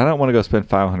 but I don't want to go spend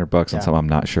 $500 on something I'm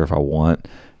not sure if I want.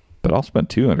 But I'll spend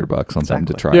 $200 on something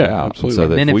to try it out. Absolutely. So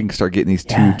that if we can start getting these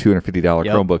 $250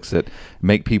 Chromebooks that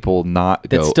make people not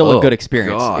go, that's still a good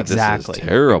experience. God, exactly. This is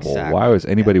terrible. Exactly. Why would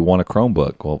anybody want a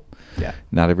Chromebook? Well,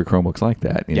 not every Chromebook's like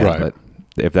that. You know, right. But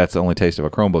if that's the only taste of a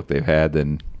Chromebook they've had,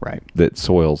 then that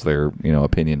soils their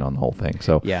opinion on the whole thing.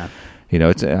 So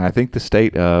I think the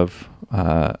state of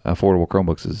affordable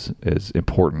Chromebooks is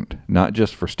important, not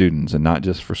just for students and not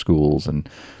just for schools and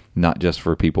not just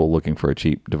for people looking for a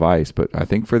cheap device, but I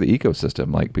think for the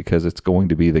ecosystem, like, because it's going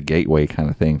to be the gateway kind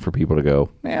of thing for people to go,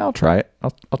 I'll try it.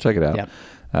 I'll check it out. Yep.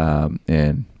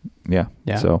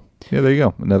 So there you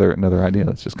go. Another idea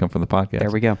that's just come from the podcast.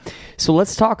 There we go. So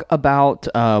let's talk about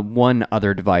one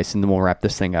other device, and then we'll wrap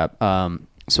this thing up.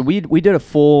 So we did a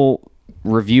full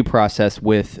review process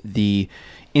with the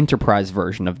enterprise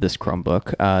version of this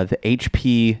Chromebook, the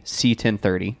HP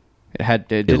C1030. It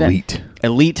had Elite.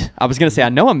 I was going to say, I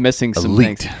know I'm missing some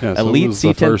things. Yeah, so Elite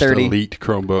C1030. The first Elite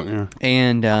Chromebook. Yeah.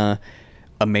 And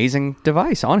amazing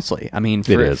device, honestly. I mean,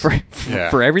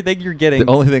 for everything you're getting.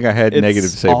 The only thing I had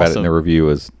negative to say about it in the review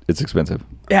is it's expensive.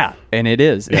 Yeah, and it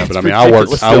is. Yeah, but I mean, I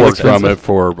worked from it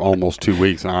for almost 2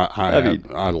 weeks. And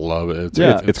I love it.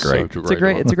 It's great.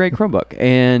 It's a great Chromebook.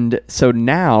 And so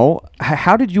now,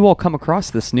 how did you all come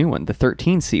across this new one, the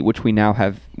 13C, which we now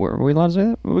have? Were we allowed to say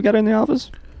that? We got it in the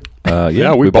office?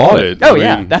 We bought it.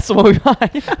 That's the one we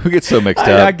bought. We get so mixed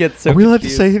up. I get so Are we allowed to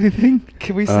confused. say anything?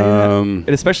 Can we say that? And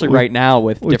especially right now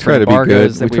with different try to be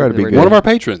embargoes. good. We try to be good. One of our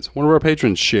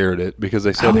patrons shared it because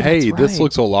they said, "Hey, this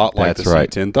looks a lot like the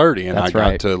C1030," and I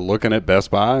got to looking at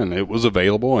Best Buy, and it was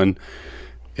available, and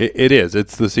it is.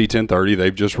 It's the C1030.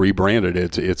 They've just rebranded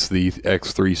it. It's the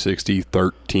X360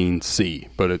 13C,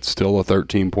 but it's still a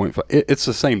 13.5. It's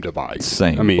the same device.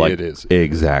 Same. I mean, it is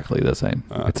exactly the same.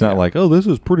 It's not like, this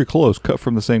is pretty close, cut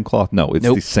from the same cloth. No, it's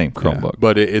the same Chromebook.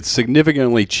 But it's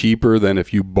significantly cheaper than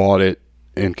if you bought it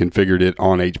and configured it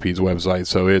on HP's website.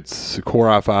 So it's Core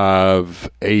i5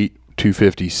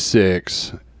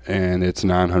 8256. And it's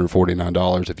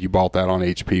 $949. If you bought that on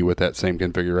HP with that same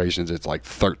configurations, it's like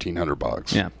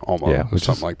 $1,300. Yeah, almost, which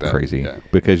something like that. Crazy,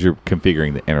 because you're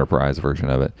configuring the enterprise version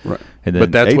of it, right? And then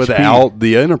but that's without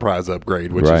the enterprise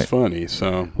upgrade, which is funny.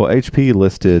 So, HP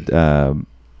listed,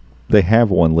 they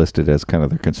have one listed as kind of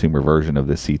their consumer version of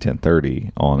the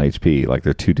C1030 on HP. Like,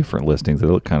 they're two different listings. They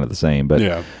look kind of the same, but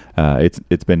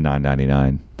it's been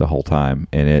 $999 the whole time,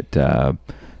 and it's the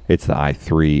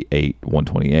i3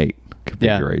 8128.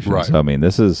 Configuration. Right. So I mean,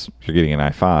 you're getting an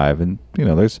i5, and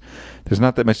there's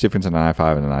not that much difference in an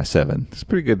i5 and an i7. There's a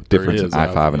pretty good difference in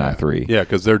i5 and i3. Yeah,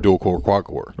 because they're dual core, quad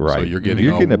core. Right. So you're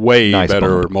getting a way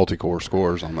better multi-core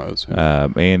scores on those.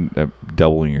 And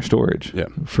doubling your storage.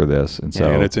 For this, and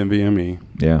so and it's NVMe.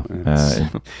 Yeah.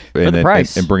 For the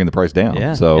price, and bringing the price down.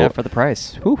 Yeah. So for the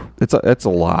price. Whew. It's a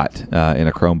lot in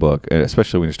a Chromebook,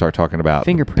 especially when you start talking about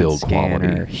fingerprint build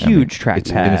scanner, quality. huge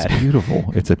trackpad. And it's beautiful.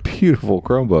 It's a beautiful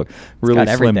Chromebook. Really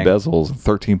slim bezels,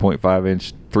 13.5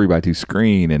 inch 3x2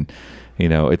 screen, and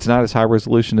it's not as high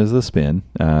resolution as the Spin,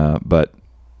 but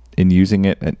in using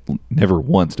it, never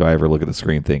once do I ever look at the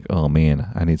screen and think, oh man,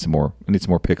 I need some more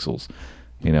pixels.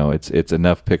 It's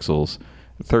enough pixels.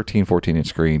 13, 14 inch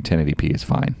screen, 1080p is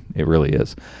fine. It really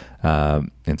is.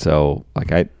 And so,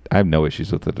 like, I have no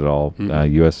issues with it at all.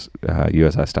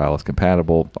 USI stylus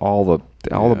compatible. All the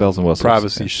bells and whistles.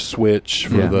 Privacy switch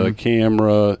for the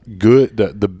camera. Good.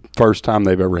 The first time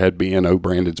they've ever had B&O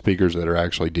branded speakers that are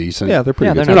actually decent. Yeah, they're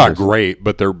pretty good. They're not great,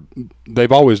 but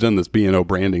they've always done this B&O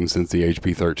branding since the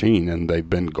HP 13, and they've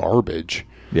been garbage.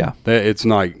 Yeah, it's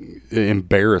not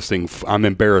embarrassing. I'm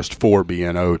embarrassed for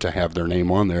B&O to have their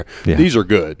name on there. Yeah. These are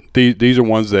good. These are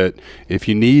ones that if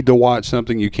you need to watch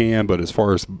something, you can. But as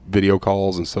far as video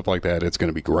calls and stuff like that, it's going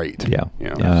to be great. Yeah.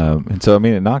 And so I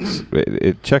mean,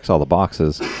 it checks all the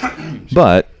boxes,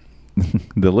 but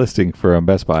the listing from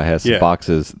Best Buy has some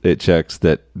boxes it checks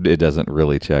that it doesn't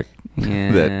really check.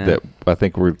 Yeah. That I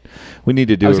think we need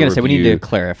to do. I was going to say we need to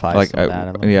clarify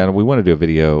that. We want to do a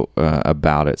video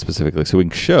about it specifically, so we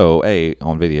can show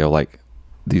on video like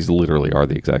these literally are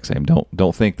the exact same.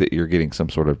 Don't think that you're getting some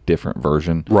sort of different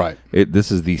version. Right.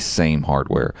 This is the same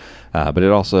hardware, but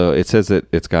it says that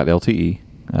it's got LTE.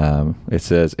 It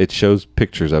says it shows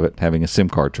pictures of it having a SIM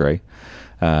card tray.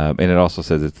 And it also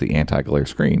says it's the anti-glare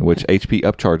screen, which HP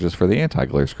upcharges for the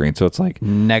anti-glare screen. So it's like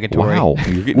negatory. Wow,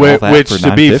 you're getting all that which for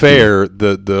to be $950. fair,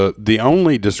 the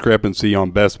only discrepancy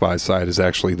on Best Buy's side is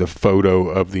actually the photo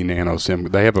of the Nano SIM.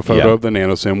 They have a photo of the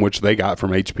Nano SIM, which they got from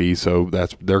HP, so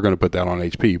they're going to put that on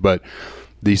HP. But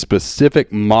the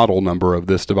specific model number of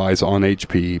this device on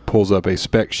HP pulls up a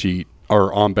spec sheet,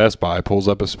 or on Best Buy pulls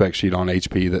up a spec sheet on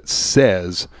HP that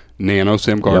says Nano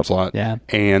SIM card slot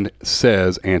and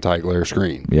says anti-glare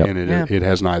screen. And it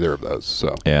has neither of those.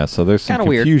 So so there's some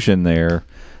confusion there.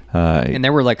 And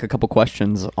there were like a couple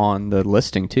questions on the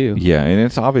listing too. Yeah, and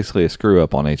it's obviously a screw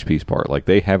up on HP's part. Like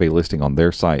they have a listing on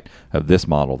their site of this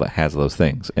model that has those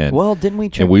things. And didn't we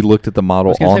check? And we looked at the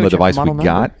model on the device we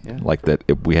got, like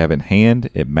that we have in hand.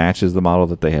 It matches the model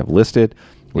that they have listed,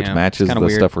 which matches the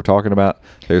stuff we're talking about.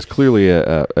 There's clearly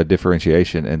a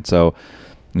differentiation, and so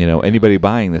anybody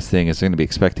buying this thing is going to be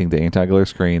expecting the anti-glare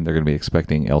screen. They're going to be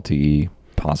expecting LTE,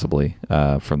 possibly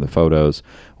from the photos,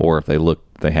 or if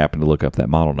they happen to look up that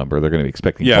model number, they're going to be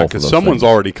expecting. Yeah, because someone's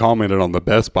already commented on the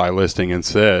Best Buy listing and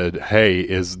said, "Hey,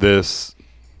 is this?"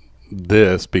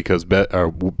 Because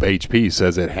HP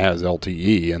says it has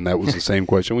LTE, and that was the same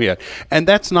question we had. And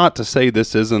that's not to say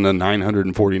this isn't a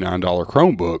 $949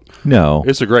 Chromebook. No,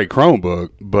 it's a great Chromebook,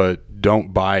 but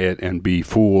don't buy it and be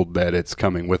fooled that it's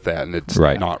coming with that, and it's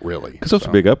not really. Because those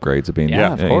are big upgrades. I mean,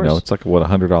 of course. It's like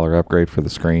 $100 upgrade for the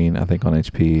screen, I think, on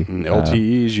HP. And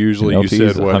LTE is usually you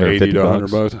said what, $80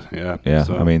 to $100. Yeah.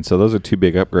 So. I mean, so those are two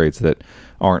big upgrades that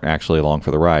aren't actually along for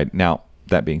the ride. Now,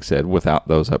 that being said, without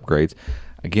those upgrades,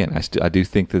 again, I do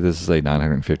think that this is a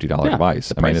 $950 device.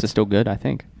 The price is still good, I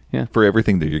think. Yeah. For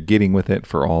everything that you're getting with it,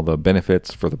 for all the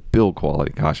benefits, for the build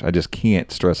quality. Gosh, I just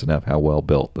can't stress enough how well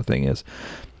built the thing is.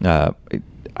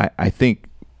 I think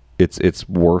it's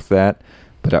worth that,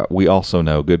 but we also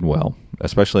know good and well,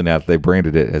 especially now that they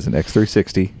branded it as an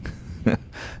X360,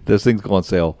 those things go on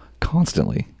sale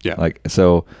constantly. Yeah.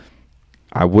 So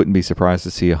I wouldn't be surprised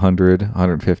to see $100,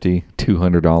 $150,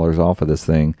 $200 off of this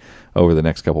thing over the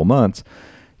next couple months.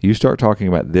 You start talking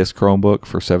about this Chromebook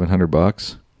for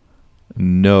 $700,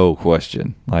 no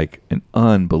question, like an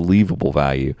unbelievable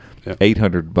value. Yeah.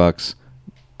 $800,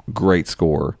 great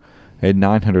score. At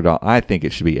 $900, I think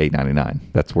it should be $899.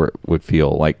 That's where it would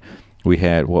feel like. We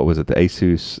had, what was it, the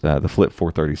Asus, the Flip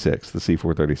 436, the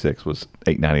C436 was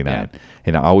 $899.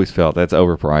 And I always felt that's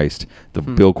overpriced. The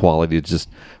build quality is just,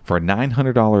 for a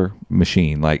 $900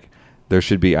 machine, like I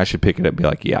should pick it up and be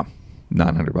like, yeah,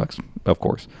 $900, of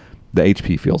course. The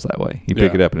HP feels that way. You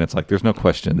pick it up and it's like, there's no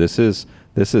question. This is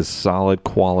solid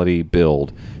quality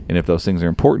build. And if those things are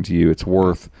important to you, it's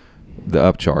worth the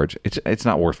upcharge. It's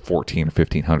not worth $1,400 or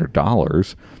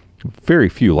 $1,500. Very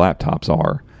few laptops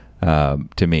are.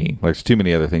 To me, there's too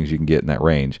many other things you can get in that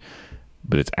range,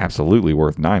 but it's absolutely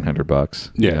worth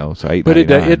 $900. Yeah, so $899. But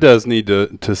it does need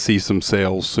to see some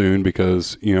sales soon,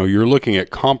 because you're looking at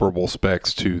comparable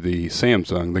specs to the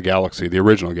Samsung, the Galaxy, the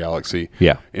original Galaxy.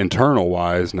 Yeah. Internal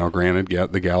wise, now granted,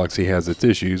 the Galaxy has its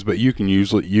issues, but you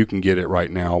can get it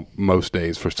right now most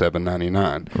days for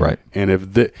 $799. Right. And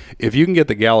if you can get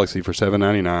the Galaxy for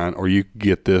 $799, or you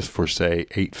get this for say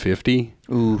 $850.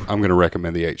 Ooh. I'm going to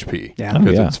recommend the HP. Yeah.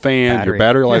 Because it's fanned, your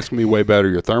battery life's going to be way better,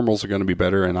 your thermals are going to be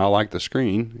better, and I like the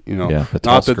screen. The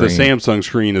not that the Samsung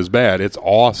screen is bad, it's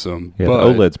awesome. Yeah, but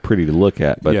the OLED's pretty to look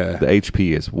at, but the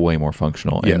HP is way more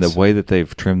functional. And the way that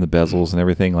they've trimmed the bezels and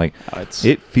everything,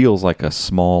 it feels like a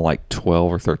small,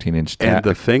 12 or 13 inch tab. And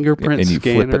the fingerprint and you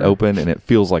scanner, flip it open, and it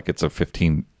feels like it's a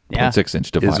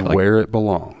 15.6-inch device. Is where it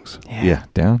belongs. Yeah,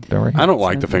 down right. I don't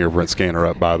like the fingerprint scanner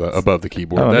up above the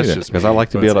keyboard. That's just because I like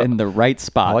to be able to in the right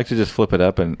spot. I like to just flip it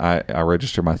up, and I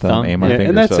register my thumb and my finger.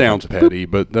 And that sounds petty,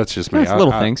 but that's just me. It's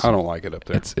little things. I don't like it up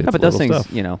there. It's but those things,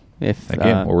 stuff. If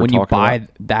when you buy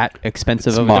that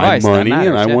expensive of a my device, money,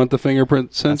 and I want the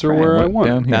fingerprint sensor where I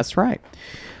want. That's right.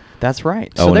 That's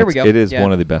right. So there we go. It is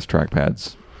one of the best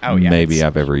trackpads maybe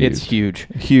I've ever used. It's huge.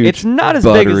 Huge. It's not as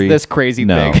big as this crazy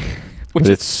thing.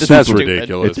 That's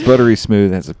ridiculous. It's buttery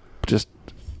smooth. It has a just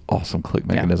awesome click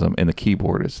mechanism, and the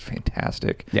keyboard is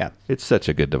fantastic. Yeah, it's such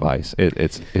a good device.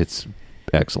 It's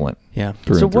excellent. Yeah.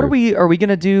 So what are we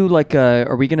gonna do?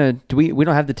 Are we gonna do we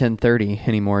don't have the 1030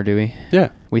 anymore, do we? Yeah,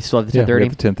 we still have the 1030. We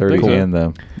have the 1030 and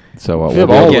the we have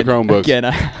all the Chromebooks. Again,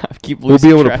 I keep we'll be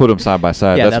able to put them side by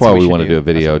side. That's why we want to do a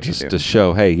video just to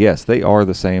show, hey, yes, they are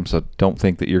the same. So don't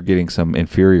think that you're getting some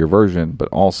inferior version, but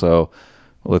also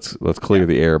let's clear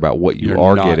the air about what you're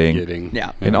are getting.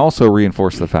 Yeah. And also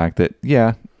reinforce the fact that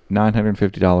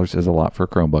 $950 is a lot for a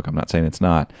Chromebook. I'm not saying it's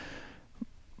not,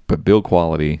 but build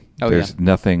quality, there's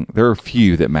nothing. There are a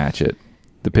few that match it.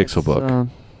 The Pixelbook.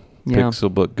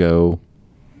 Pixelbook Go.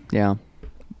 Yeah.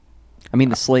 I mean,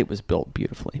 the slate was built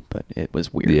beautifully, but it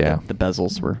was weird. Yeah. The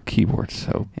bezels were... Keyboard's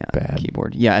so bad.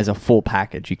 Keyboard. Yeah, as a full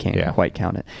package, you can't quite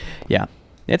count it. Yeah.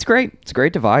 It's great. It's a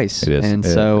great device. It is. And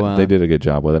so... they did a good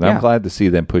job with it. I'm glad to see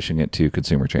them pushing it to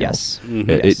consumer channels. Yes. Mm-hmm.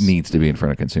 It needs to be in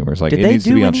front of consumers. Like, it needs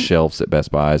to be on shelves at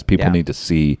Best Buys. People need to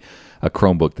see a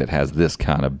Chromebook that has this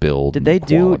kind of build. Did they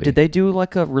do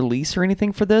like a release or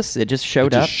anything for this? It just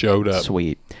showed up.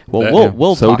 Sweet. Well,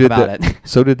 we'll talk about it.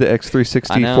 So did the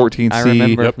X360 14C I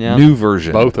remember, new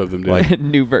version. Both of them did. Like,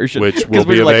 new version, which will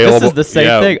be available. This is the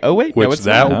same thing. Oh wait, which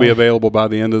will be available by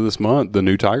the end of this month. The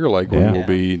new Tiger Lake one will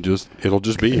be it'll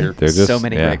just be here. There's so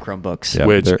many great Chromebooks. Yeah,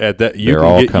 which at that you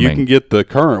can get the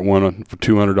current one for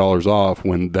 $200 off.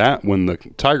 When the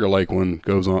Tiger Lake one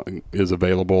is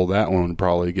available, that one would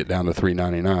probably get down to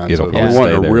 $399. So if you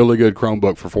want a really good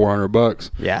Chromebook for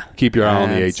 $400, keep your eye on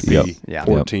the HP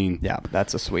 14. Yeah,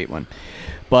 that's a sweet one.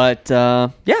 But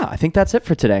I think that's it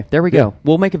for today. There we go.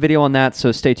 We'll make a video on that,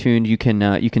 so stay tuned. You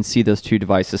can see those two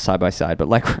devices side by side. But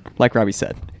like Robbie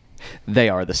said, they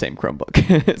are the same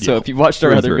Chromebook. So if you've watched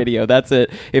our other video, that's it.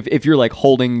 If you're like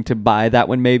holding to buy that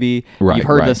one, maybe you've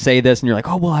heard us say this, and you're like,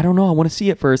 oh well, I don't know, I want to see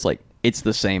it first. Like, it's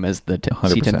the same as the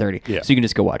C1030. So you can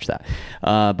just go watch that.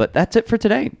 But that's it for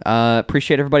today.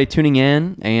 Appreciate everybody tuning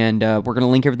in, and we're going to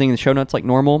link everything in the show notes like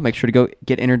normal. Make sure to go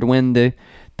get entered to win the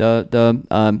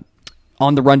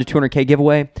On the Run to 200K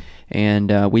giveaway.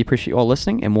 And we appreciate you all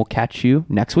listening, and we'll catch you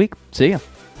next week. See ya.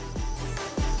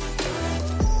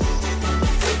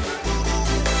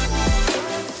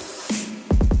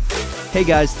 Hey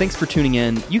guys, thanks for tuning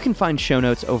in. You can find show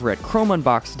notes over at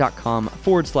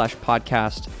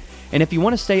chromeunbox.com/podcast. And if you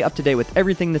want to stay up to date with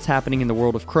everything that's happening in the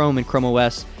world of Chrome and Chrome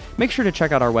OS, make sure to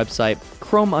check out our website,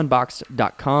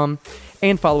 chromeunboxed.com,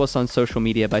 and follow us on social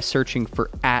media by searching for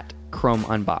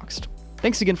 @ChromeUnboxed.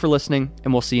 Thanks again for listening,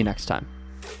 and we'll see you next time.